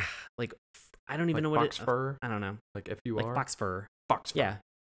I don't even know what fox fur. I don't know. Like FUR. Like fox fur. Fox fur. Yeah.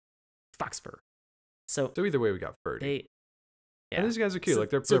 Fox fur. So either way, we got Ferdy. And these guys are cute.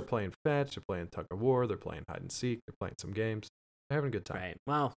 They're playing fetch. They're playing tug of war. They're playing hide and seek. They're playing some games. They're having a good time. Right.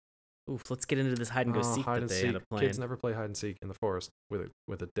 Well, let's get into this hide and go seek that they end up playing. Kids never play hide and seek in the forest with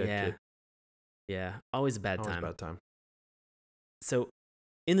a dead kid. Yeah. Always a bad time. Always a bad time. So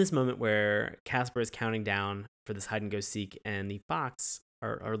in this moment where Casper is counting down for this hide and go seek, and the fox,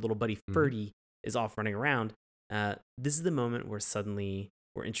 our little buddy Ferdy, is off running around, this is the moment where suddenly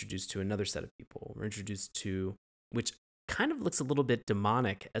we're introduced to another set of people. We're introduced to, which kind of looks a little bit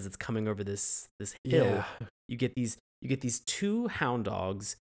demonic as it's coming over this hill. Yeah. You get these 2 hound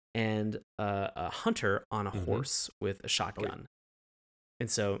dogs and a hunter on a horse with a shotgun. And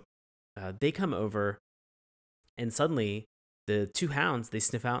so they come over, and suddenly the 2 hounds, they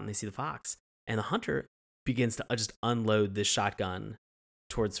sniff out and they see the fox, and the hunter begins to just unload this shotgun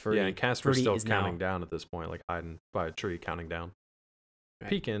towards Ferdy. Yeah, and Casper's still counting down at this point, like hiding by a tree, counting down. Right.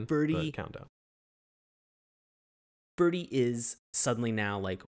 Peeking, but countdown. Ferdy is suddenly now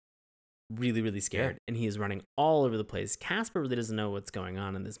like really, really scared, and he is running all over the place. Casper really doesn't know what's going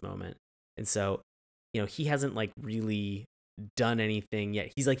on in this moment, and so he hasn't like really done anything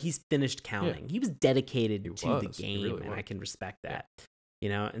yet. He's finished counting. He was dedicated to the game, and I can respect that.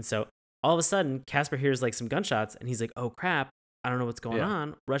 And so all of a sudden Casper hears like some gunshots, and he's like, oh crap, I don't know what's going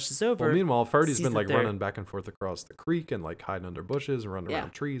on. Rushes over. Well, meanwhile, Ferdy's been like running back and forth across the creek and like hiding under bushes and running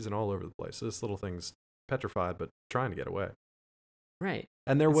around trees and all over the place. So this little thing's petrified, but trying to get away. Right.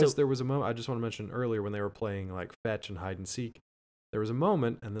 And there was a moment, I just want to mention earlier, when they were playing like fetch and hide and seek, there was a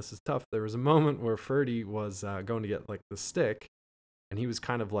moment, and this is tough, there was a moment where Ferdy was going to get like the stick, and he was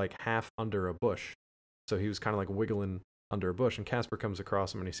kind of like half under a bush. So he was kind of like wiggling under a bush, and Casper comes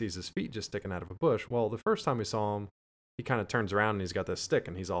across him and he sees his feet just sticking out of a bush. Well, the first time we saw him, he kind of turns around and he's got this stick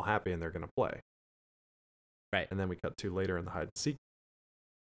and he's all happy and they're going to play. Right. And then we cut to later in the hide and seek.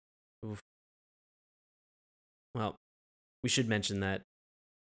 Oof. Well, we should mention that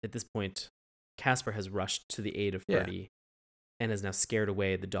at this point, Casper has rushed to the aid of Ferdy and has now scared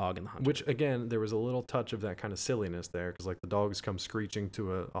away the dog and the hunter. Which, again, there was a little touch of that kind of silliness there, because like the dogs come screeching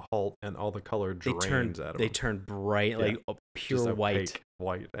to a halt and all the color drains out of them. They turn bright, like pure white.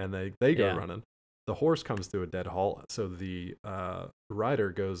 White, and they go running. The horse comes to a dead halt, so the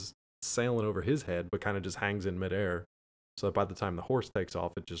rider goes sailing over his head, but kind of just hangs in midair. So that by the time the horse takes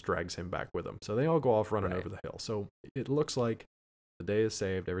off, it just drags him back with him. So they all go off running over the hill. So it looks like the day is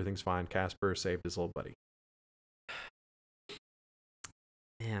saved. Everything's fine. Casper saved his little buddy.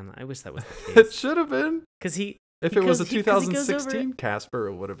 Man, I wish that was the case. It should have been. If it was a 2016 Casper,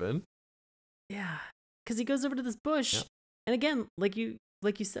 it would have been. Yeah, because he goes over to this bush, and again, like you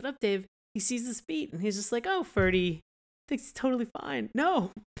set up, Dave, he sees his feet, and he's just like, "Oh, Ferdy thinks he's totally fine."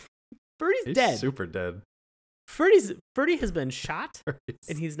 No, Ferdy's dead. Super dead. Ferdy has been shot,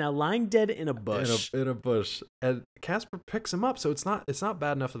 and he's now lying dead in a bush. In a bush, and Casper picks him up. So it's not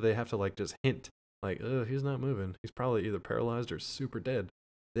bad enough that they have to like just hint, like, "Oh, he's not moving. He's probably either paralyzed or super dead."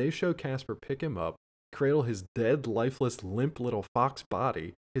 They show Casper pick him up, cradle his dead, lifeless, limp little fox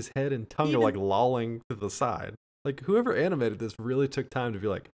body. His head and tongue are like lolling to the side. Like whoever animated this really took time to be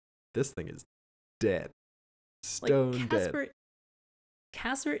like, this thing is dead, stone dead.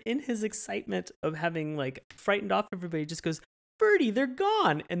 Casper, in his excitement of having like frightened off everybody, just goes, "Ferdy, they're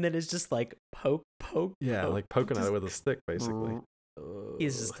gone," and then it's just like poke. Yeah, poke, like poking at it with a stick, basically.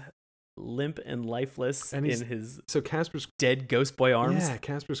 He's just limp and lifeless, and in his Casper's dead ghost boy arms. Yeah,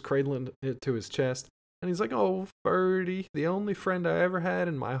 Casper's cradling it to his chest. And he's like, "Oh, Ferdy, the only friend I ever had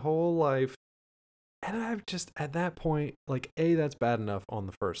in my whole life." And I've just, at that point, like, that's bad enough on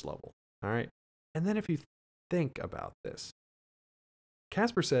the first level. All right. And then if you think about this,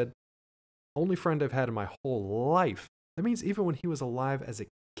 Casper said, "Only friend I've had in my whole life." That means even when he was alive as a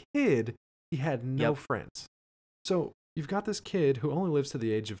kid, he had no friends. So you've got this kid who only lives to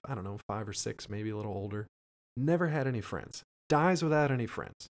the age of, I don't know, 5 or 6, maybe a little older, never had any friends, dies without any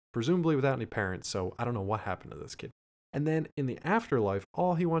friends, presumably without any parents. So I don't know what happened to this kid. And then in the afterlife,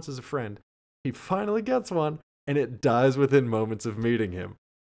 all he wants is a friend. He finally gets one, and it dies within moments of meeting him.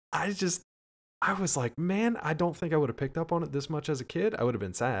 I was like, man, I don't think I would have picked up on it this much as a kid. I would have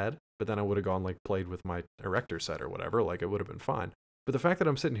been sad, but then I would have gone, like, played with my Erector set or whatever. Like, it would have been fine. But the fact that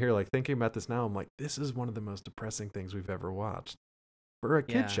I'm sitting here, like, thinking about this now, I'm like, this is one of the most depressing things we've ever watched for a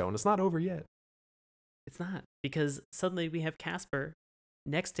kid show, and it's not over yet. It's not, because suddenly we have Casper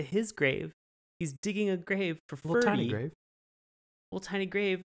next to his grave. He's digging a grave for Ferdy. Little tiny grave. Little tiny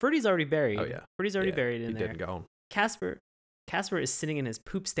grave. Ferdy's already buried. Oh, yeah. Ferdy's already buried in there. He didn't go. Casper is sitting in his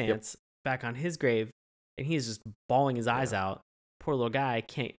poop stance back on his grave, and he is just bawling his eyes out. Poor little guy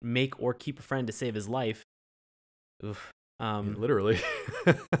can't make or keep a friend to save his life. Oof. Literally.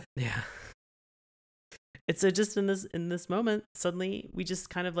 Yeah. It's so just in this moment, suddenly we just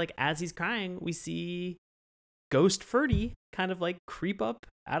kind of like, as he's crying, we see Ghost Ferdy kind of like creep up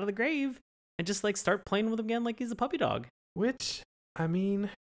out of the grave and just like start playing with him again like he's a puppy dog. Which, I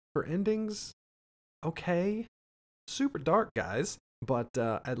mean, for endings, okay. Super dark, guys. But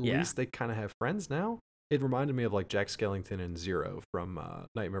at least they kind of have friends now. It reminded me of like Jack Skellington and Zero from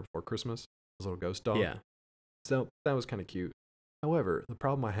Nightmare Before Christmas. His little ghost dog. Yeah. So that was kind of cute. However, the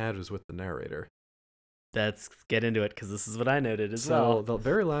problem I had was with the narrator. Let's get into it, because this is what I noted as well. So the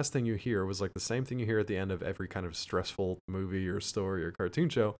very last thing you hear was like the same thing you hear at the end of every kind of stressful movie or story or cartoon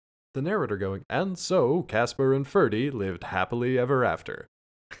show. The narrator going, "And so Casper and Ferdy lived happily ever after."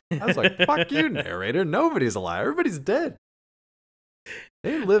 I was like, fuck you, narrator. Nobody's alive. Everybody's dead.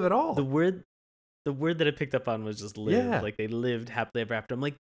 They didn't live at all. The word that I picked up on was just live. Yeah. Like they lived happily ever after. I'm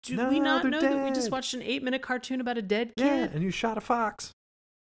like, do we not know that we just watched an 8-minute cartoon about a dead kid? Yeah, and you shot a fox.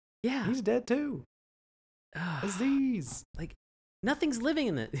 Yeah. He's dead too. Aziz. Like, nothing's living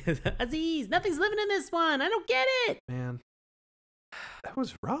in this. Aziz, nothing's living in this one. I don't get it. Man, that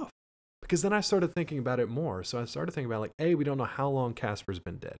was rough. Because then I started thinking about it more. So I started thinking about, like, A, we don't know how long Casper's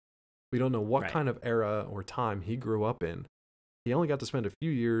been dead. We don't know what kind of era or time he grew up in. He only got to spend a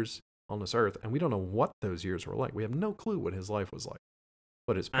few years on this earth, and we don't know what those years were like. We have no clue what his life was like.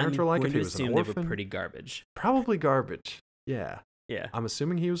 What his parents were like, if he was an orphan. They were pretty garbage. Probably garbage. Yeah. Yeah. I'm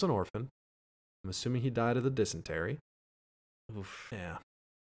assuming he was an orphan. I'm assuming he died of the dysentery. Oof. Yeah.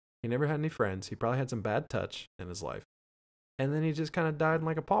 He never had any friends. He probably had some bad touch in his life. And then he just kind of died in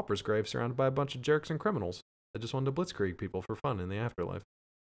like a pauper's grave surrounded by a bunch of jerks and criminals that just wanted to blitzkrieg people for fun in the afterlife.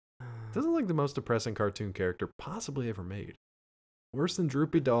 This is like the most depressing cartoon character possibly ever made. Worse than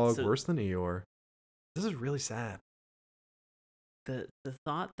Droopy Dog, worse than Eeyore. This is really sad. The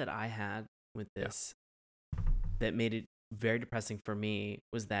thought that I had with this that made it very depressing for me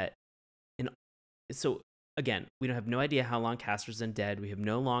was that so again, we don't have no idea how long Casper's been dead. We have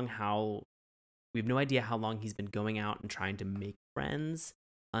no idea how long he's been going out and trying to make friends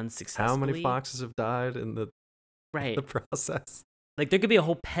unsuccessfully. How many foxes have died in the process? Like, there could be a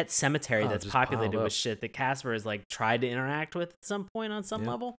whole pet cemetery that's populated with shit that Casper has like tried to interact with at some point on some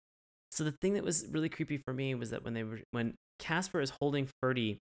level. So the thing that was really creepy for me was that when Casper is holding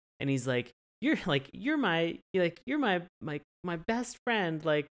Ferdy and he's like, you're my best friend,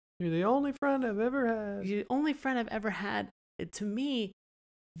 like, you're the only friend I've ever had. You're the only friend I've ever had. To me,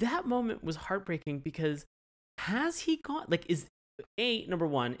 that moment was heartbreaking, because has he gone, like, number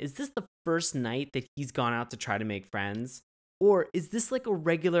one, is this the first night that he's gone out to try to make friends? Or is this like a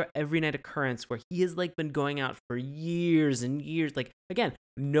regular every night occurrence where he has like been going out for years and years? Like, again,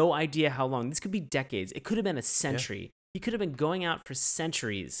 no idea how long. This could be decades. It could have been a century. He could have been going out for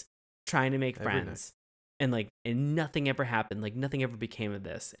centuries trying to make friends. And nothing ever happened. Like, nothing ever became of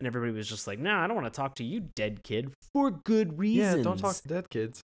this. And everybody was just like, nah, I don't want to talk to you, dead kid, for good reasons. Yeah, don't talk to dead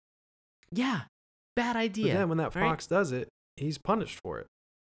kids. Yeah, bad idea. But then when that fox does it, he's punished for it.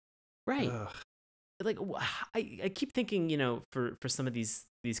 Right. Ugh. Like, I keep thinking, for some of these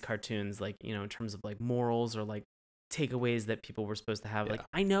cartoons, like, in terms of like morals or like takeaways that people were supposed to have. Like,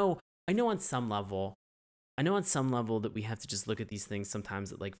 I know on some level that we have to just look at these things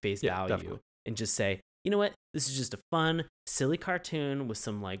sometimes at like face value, definitely. And just say, you know what, this is just a fun, silly cartoon with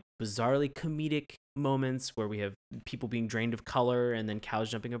some like bizarrely comedic moments where we have people being drained of color and then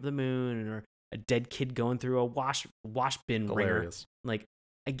cows jumping over the moon, or a dead kid going through a wash bin ringer. Like,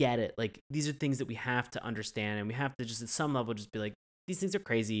 I get it. Like, these are things that we have to understand, and we have to just at some level just be like, these things are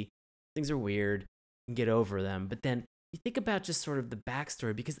crazy, things are weird, and get over them. But then you think about just sort of the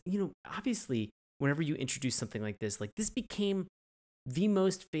backstory, because, obviously, whenever you introduce something like this became the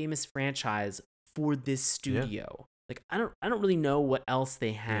most famous franchise for this studio. Like, I don't really know what else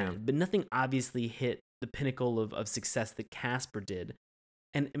they had, but nothing obviously hit the pinnacle of success that Casper did.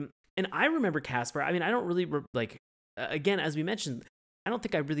 And I remember Casper. I mean, I don't really again, as we mentioned, I don't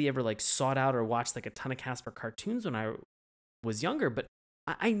think I really ever like sought out or watched like a ton of Casper cartoons when I was younger, but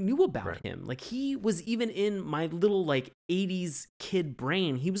I knew about him. Like, he was even in my little like 80s kid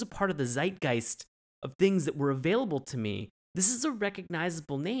brain. He was a part of the zeitgeist of things that were available to me. This is a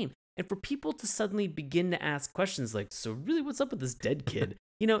recognizable name. And for people to suddenly begin to ask questions like, so really, what's up with this dead kid?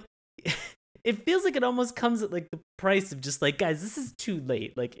 It feels like it almost comes at like the price of just like, guys, this is too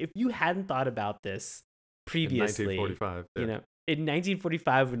late. Like, if you hadn't thought about this previously, in 1945, in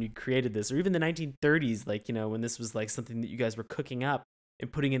 1945 when you created this, or even the 1930s, like, when this was like something that you guys were cooking up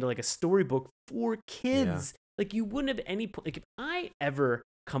and putting into like a storybook for kids, like, you wouldn't have any like, if I ever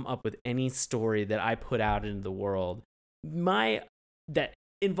come up with any story that I put out into the world, that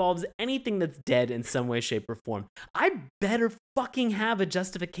involves anything that's dead in some way, shape, or form, I better fucking have a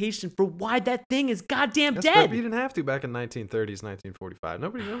justification for why that thing is goddamn dead. You didn't have to back in 1930s, 1945.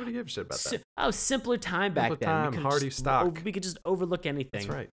 Nobody gave a shit about that. Simpler time back then. Hardy stock. We could just overlook anything.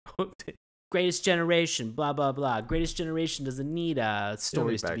 That's right. Greatest Generation, blah blah blah. Greatest Generation doesn't need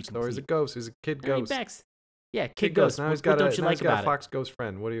stories to be complete. Stories of ghosts. He's a kid ghost. Yeah, kid ghost. Now what don't you like about a fox ghost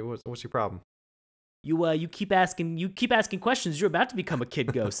friend. What's your problem? You keep asking questions. You're about to become a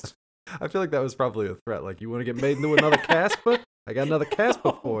kid ghost. I feel like that was probably a threat. Like, you want to get made into another Casper? I got another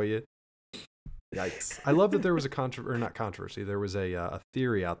Casper for you. Yikes! I love that there was not controversy. There was a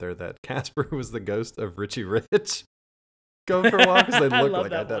theory out there that Casper was the ghost of Richie Rich. Go for a walk because they look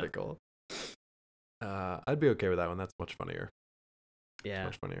like identical. I'd be okay with that one. That's much funnier. Yeah,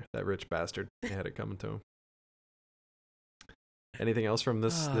 much funnier. That rich bastard. He had it coming to him. Anything else from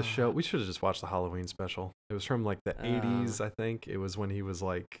this show? We should have just watched the Halloween special. It was from like the 80s, I think. It was when he was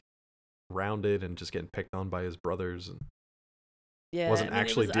like rounded and just getting picked on by his brothers, and wasn't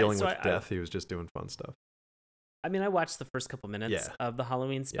actually dealing with death. He was just doing fun stuff. I mean, I watched the first couple minutes of the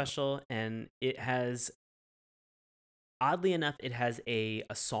Halloween special, and it has, oddly enough, it has a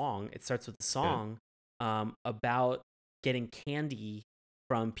song. It starts with a song about getting candy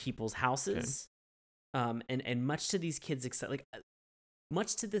from people's houses. And much to these kids'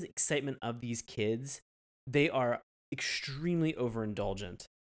 much to the excitement of these kids, they are extremely overindulgent.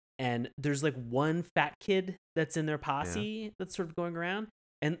 And there's like one fat kid that's in their posse that's sort of going around.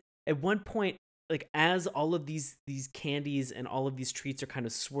 And at one point, like, as all of these candies and all of these treats are kind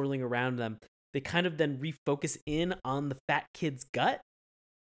of swirling around them, they kind of then refocus in on the fat kid's gut.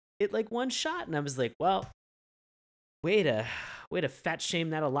 It like one shot, and I was like, well, way to fat shame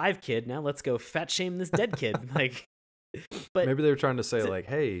that alive kid. Now let's go fat shame this dead kid. Like, but maybe they were trying to say like,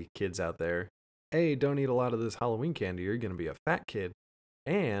 hey, kids out there, don't eat a lot of this Halloween candy. You're gonna be a fat kid,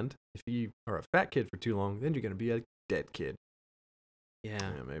 and if you are a fat kid for too long, then you're gonna be a dead kid.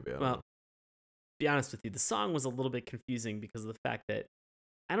 Yeah, maybe. Well, be honest with you, the song was a little bit confusing because of the fact that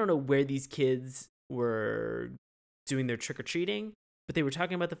I don't know where these kids were doing their trick or treating, but they were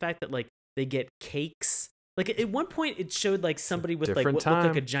talking about the fact that like they get cakes. Like, at one point, it showed like somebody with like what looked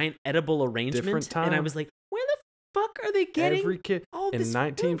like a giant edible arrangement, and I was like, "Where the fuck are they getting every kid all this in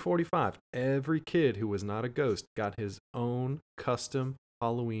 1945? Every kid who was not a ghost got his own custom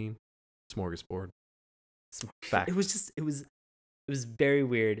Halloween smorgasbord." Fact. It was very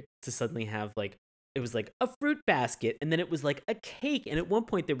weird to suddenly have like, it was like a fruit basket, and then it was like a cake, and at one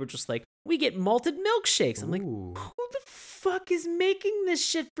point they were just like, we get malted milkshakes. I'm like, who the fuck is making this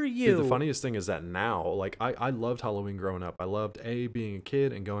shit for you? Dude, the funniest thing is that now, like, I loved Halloween growing up. I loved being a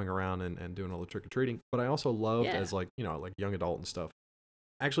kid and going around and doing all the trick-or-treating, but I also loved as like, like young adult and stuff,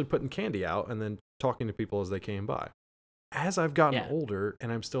 actually putting candy out and then talking to people as they came by. As I've gotten older,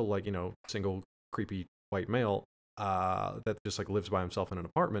 and I'm still like, single creepy white male that just like lives by himself in an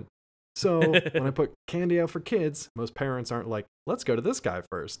apartment. So when I put candy out for kids, most parents aren't like, let's go to this guy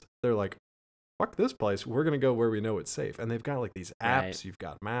first. They're like, fuck this place. We're going to go where we know it's safe. And they've got like these apps. Right. You've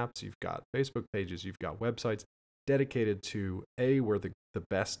got maps. You've got Facebook pages. You've got websites dedicated to where the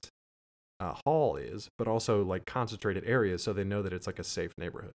best haul is, but also like concentrated areas so they know that it's like a safe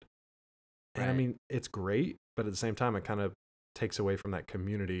neighborhood. Right. And I mean, it's great, but at the same time, it kind of takes away from that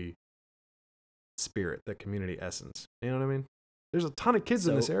community spirit, that community essence. You know what I mean? There's a ton of kids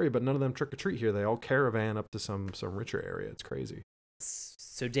in this area, but none of them trick or treat here. They all caravan up to some richer area. It's crazy.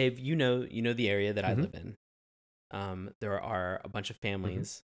 So Dave, you know the area that I live in. there are a bunch of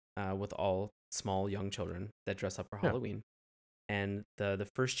families with all small young children that dress up for Halloween. And the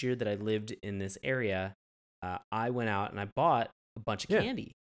first year that I lived in this area, I went out and I bought a bunch of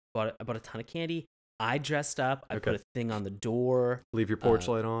candy. I bought a ton of candy. I dressed up. I put a thing on the door. Leave your porch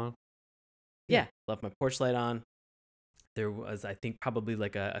light on. Yeah, left my porch light on. There was, I think, probably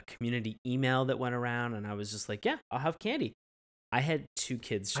like a community email that went around, and I was just like, yeah, I'll have candy. I had 2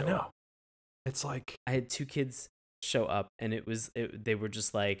 kids show up. It's like I had 2 kids show up, and they were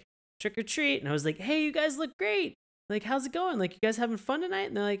just like, trick or treat. And I was like, hey, you guys look great. Like, how's it going? Like, you guys having fun tonight?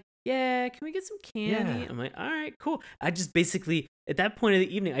 And they're like, yeah, can we get some candy? Yeah. I'm like, all right, cool. I just basically, at that point of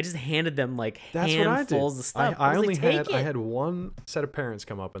the evening, I just handed them like That's handfuls of stuff. I had one set of parents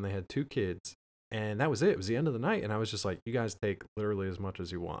come up and they had 2 kids, and that was it. It was the end of the night, and I was just like, you guys take literally as much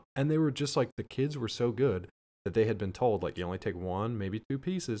as you want. And they were just like, the kids were so good that they had been told, like, you only take 1, maybe 2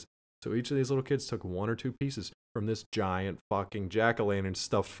 pieces. So each of these little kids took 1 or 2 pieces from this giant fucking jack-o'-lantern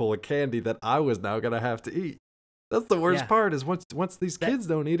stuffed full of candy that I was now gonna have to eat. That's the worst part, is once these kids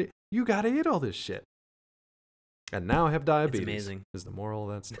don't eat it, you gotta eat all this shit. And now I have diabetes. It's amazing. Is the moral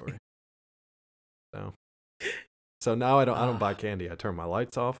of that story. So now I don't buy candy. I turn my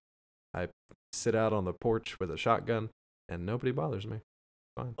lights off. I sit out on the porch with a shotgun, and nobody bothers me.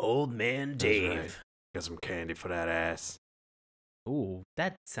 Fine. Old man Dave. Right. Got some candy for that ass. Ooh,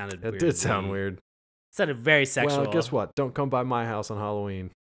 that sounded weird. It did sound weird. Sounded very sexual. Well, guess what? Don't come by my house on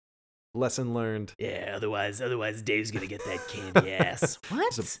Halloween. Lesson learned. Yeah, otherwise Dave's gonna get that candy ass.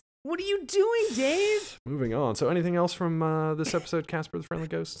 What? What are you doing, Dave? Moving on. So anything else from this episode, Casper the Friendly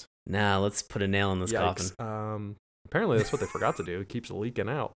Ghost? Nah, let's put a nail in this coffin. Apparently that's what they forgot to do. It keeps leaking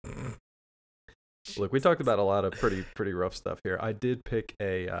out. Look, we talked about a lot of pretty rough stuff here. I did pick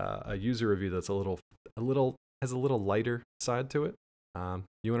a user review that's a little has a little lighter side to it.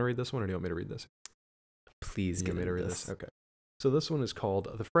 You want to read this one, or do you want me to read this? Please give me to read this. Okay. So this one is called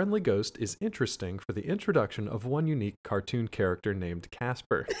 "The Friendly Ghost is interesting for the introduction of one unique cartoon character named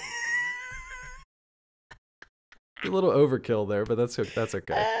Casper." A little overkill there, but that's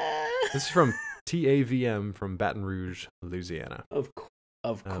okay. This is from TAVM from Baton Rouge, Louisiana. Of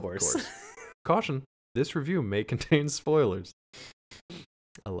course. Caution, this review may contain spoilers.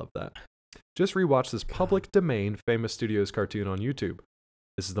 I love that. Just rewatch this public domain Famous Studios cartoon on YouTube.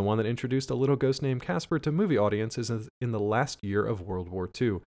 This is the one that introduced a little ghost named Casper to movie audiences in the last year of World War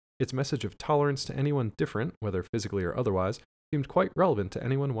II. Its message of tolerance to anyone different, whether physically or otherwise, seemed quite relevant to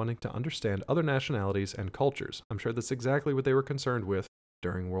anyone wanting to understand other nationalities and cultures. I'm sure that's exactly what they were concerned with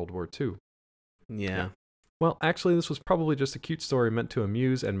during World War II. Yeah. Well, actually, this was probably just a cute story meant to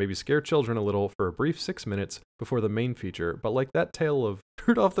amuse and maybe scare children a little for a brief 6 minutes before the main feature, but like that tale of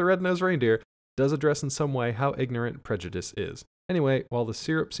Rudolph the Red-Nosed Reindeer, does address in some way how ignorant prejudice is. Anyway, while the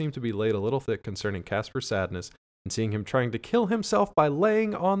syrup seemed to be laid a little thick concerning Casper's sadness, and seeing him trying to kill himself by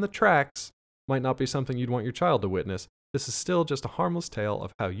laying on the tracks might not be something you'd want your child to witness, this is still just a harmless tale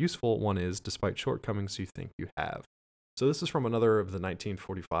of how useful one is despite shortcomings you think you have. So this is from another of the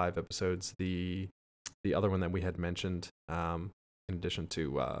 1945 episodes, the other one that we had mentioned, in addition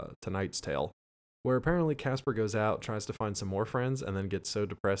to tonight's tale, where apparently Casper goes out, tries to find some more friends, and then gets so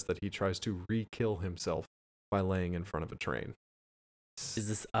depressed that he tries to re-kill himself by laying in front of a train. Is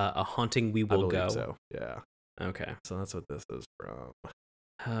this a haunting we will I believe go? So, yeah. Okay. So that's what this is from.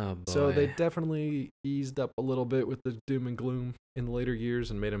 Oh, boy. So they definitely eased up a little bit with the doom and gloom in the later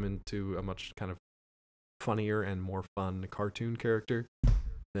years and made him into a much kind of funnier and more fun cartoon character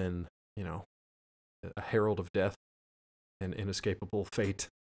than, a herald of death and inescapable fate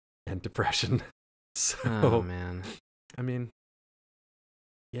and depression. So, oh, man. I mean,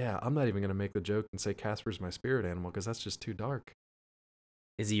 yeah, I'm not even going to make the joke and say Casper's my spirit animal because that's just too dark.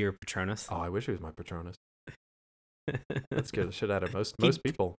 Is he your Patronus? Oh, I wish he was my Patronus. That scared the shit out of most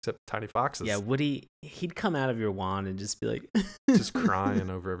people, except tiny foxes. Yeah, he'd come out of your wand and just be like... just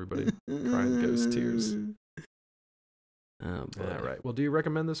crying over everybody. Crying ghost tears. Oh, boy. All right. Well, do you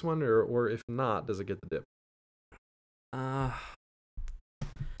recommend this one, or if not, does it get the dip?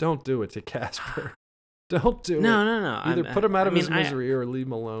 Don't do it to Casper. Don't do it. No. Either put him out of his misery or leave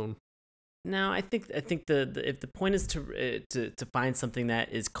him alone. No, I think if the point is to find something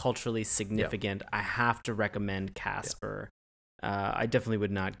that is culturally significant, I have to recommend Casper. Yeah. I definitely would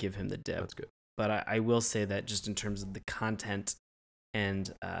not give him the dip. That's good. But I will say that just in terms of the content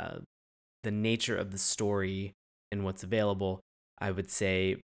and the nature of the story and what's available, I would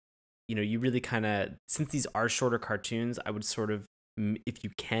say, you really kind of, since these are shorter cartoons, I would sort of, if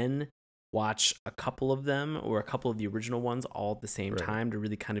you can, watch a couple of them or a couple of the original ones all at the same time to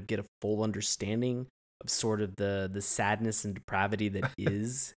really kind of get a full understanding of sort of the sadness and depravity that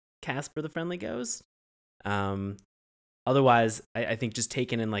is Casper the Friendly Ghost. Otherwise, I think just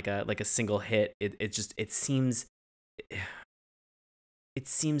taken in like a single hit, it seems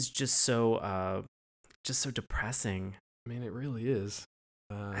just so depressing. I mean, it really is.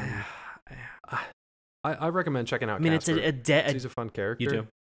 I recommend checking out I mean, Casper. it's He's a fun character. You do.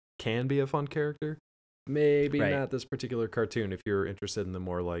 Can be a fun character. Maybe Right. not this particular cartoon if you're interested in the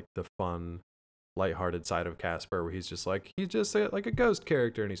more like the fun, lighthearted side of Casper, where he's just like a ghost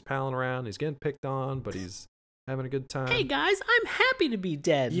character and he's palling around, he's getting picked on, but he's having a good time. Hey guys, I'm happy to be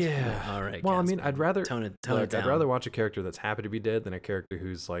dead. Yeah. All right. Well, I mean, Casper, I'd rather tone it I'd down. rather watch a character that's happy to be dead than a character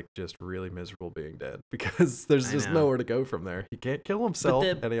who's like just really miserable being dead, because there's just nowhere to go from there. He can't kill himself,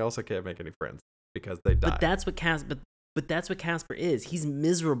 and he also can't make any friends because they die. But that's what Casper is. He's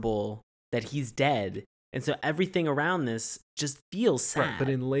miserable that he's dead, and so everything around this just feels sad. Right, but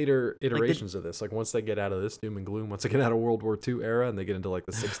in later iterations of this, like once they get out of this doom and gloom, once they get out of World War II era and they get into like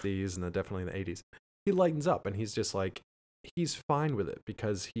the 60s and then definitely in the 80s, he lightens up and he's just like, he's fine with it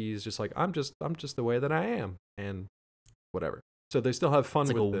because he's just like, I'm just the way that I am and whatever. So they still have fun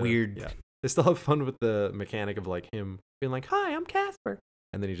with they still have fun with the mechanic of like him being like, hi, I'm Casper,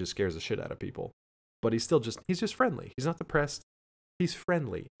 and then he just scares the shit out of people. But he's just friendly. He's not depressed. He's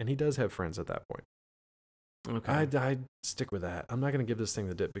friendly, and he does have friends at that point. Okay. I'd stick with that. I'm not going to give this thing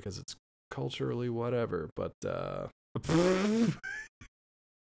the dip because it's culturally whatever, but but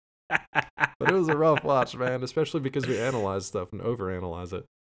it was a rough watch, man, especially because we analyze stuff and overanalyze it.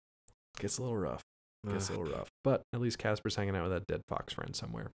 Gets a little rough. But at least Casper's hanging out with that dead fox friend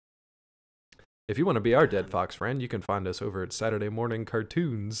somewhere. If you want to be our dead fox friend, you can find us over at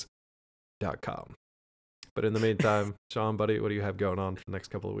SaturdayMorningCartoons.com. But in the meantime, Sean, buddy, what do you have going on for the next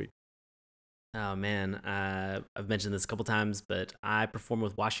couple of weeks? Oh, man. I've mentioned this a couple times, but I perform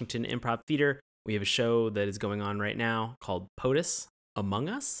with Washington Improv Theater. We have a show that is going on right now called POTUS, Among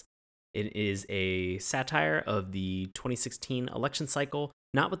Us. It is a satire of the 2016 election cycle,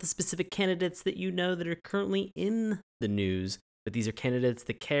 not with the specific candidates that you know that are currently in the news, but these are candidates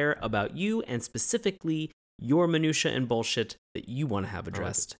that care about you and specifically your minutia and bullshit that you want to have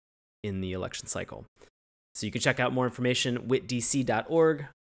addressed in the election cycle. So you can check out more information at witdc.org.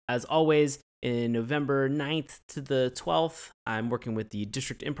 As always, in November 9th to the 12th, I'm working with the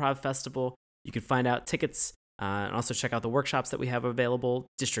District Improv Festival. You can find out tickets and also check out the workshops that we have available,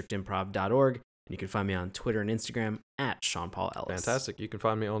 districtimprov.org. And you can find me on Twitter and Instagram at Sean Paul Ellis. Fantastic. You can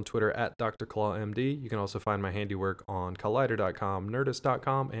find me on Twitter at DrClawMD. You can also find my handiwork on Collider.com,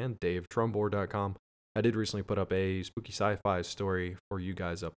 Nerdist.com, and DaveTrumbore.com. I did recently put up a spooky sci-fi story for you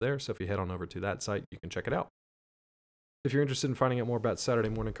guys up there, so if you head on over to that site, you can check it out. If you're interested in finding out more about Saturday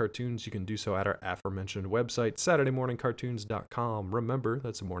Morning Cartoons, you can do so at our aforementioned website, SaturdayMorningCartoons.com. Remember,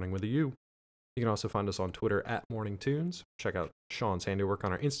 that's a morning with a U. You can also find us on Twitter at MorningTunes. Check out Sean's handiwork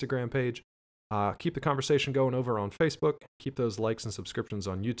on our Instagram page. Keep the conversation going over on Facebook. Keep those likes and subscriptions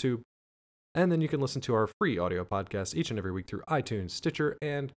on YouTube. And then you can listen to our free audio podcast each and every week through iTunes, Stitcher,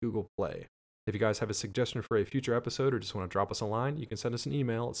 and Google Play. If you guys have a suggestion for a future episode or just want to drop us a line, you can send us an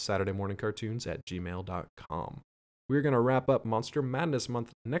email at SaturdayMorningCartoons@gmail.com. We're going to wrap up Monster Madness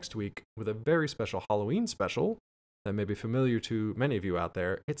Month next week with a very special Halloween special that may be familiar to many of you out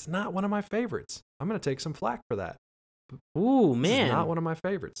there. It's not one of my favorites. I'm going to take some flack for that. Ooh, man. It's not one of my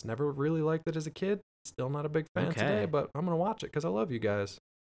favorites. Never really liked it as a kid. Still not a big fan today, but I'm going to watch it because I love you guys.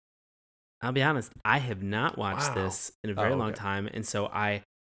 I'll be honest, I have not watched this in a very long time, and so I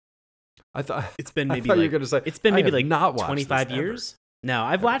thought it's been maybe like, it's been maybe like not 25 years. No,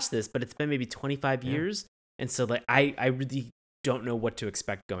 I've watched this, but it's been maybe 25 years. And so like I really don't know what to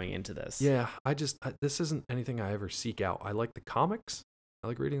expect going into this. Yeah, this isn't anything I ever seek out. I like the comics. I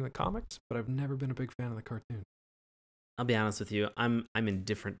like reading the comics, but I've never been a big fan of the cartoon. I'll be honest with you. I'm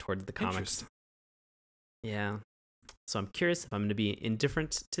indifferent towards the comics. Yeah. So I'm curious if I'm going to be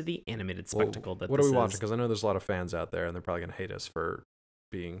indifferent to the animated spectacle that this is. What are we watching? Because I know there's a lot of fans out there, and they're probably going to hate us for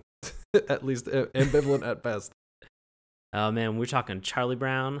being at least ambivalent at best. Oh, man. We're talking Charlie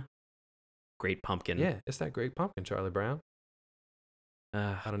Brown, Great Pumpkin. Yeah, it's that Great Pumpkin, Charlie Brown.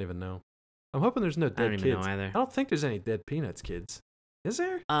 I don't even know. I'm hoping there's no dead kids. I don't even know either. I don't think there's any dead Peanuts kids. Is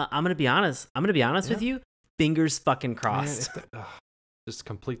there? I'm going to be honest. With you. Fingers fucking crossed. Man, just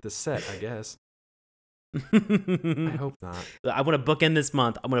complete the set, I guess. I hope not. I want to bookend this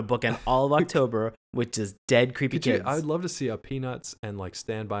month. I'm going to bookend all of October with just dead creepy kids. I would love to see a Peanuts and like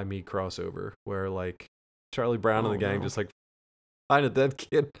Stand By Me crossover where like Charlie Brown and the gang just like find a dead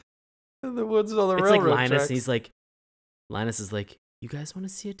kid in the woods on the railroad It's like Linus. tracks. He's like, Linus is like, you guys want to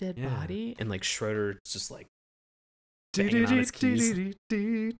see a dead body? And like Schroeder just like banging on his keys.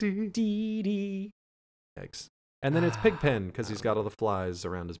 Yikes. And then it's Pigpen because he's got all the flies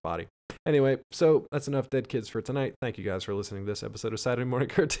around his body. Anyway, so that's enough dead kids for tonight. Thank you guys for listening to this episode of Saturday Morning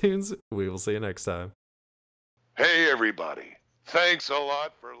Cartoons. We will see you next time. Hey, everybody. Thanks a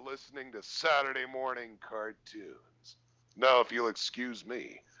lot for listening to Saturday Morning Cartoons. Now, if you'll excuse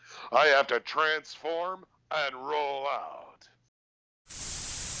me, I have to transform and roll out.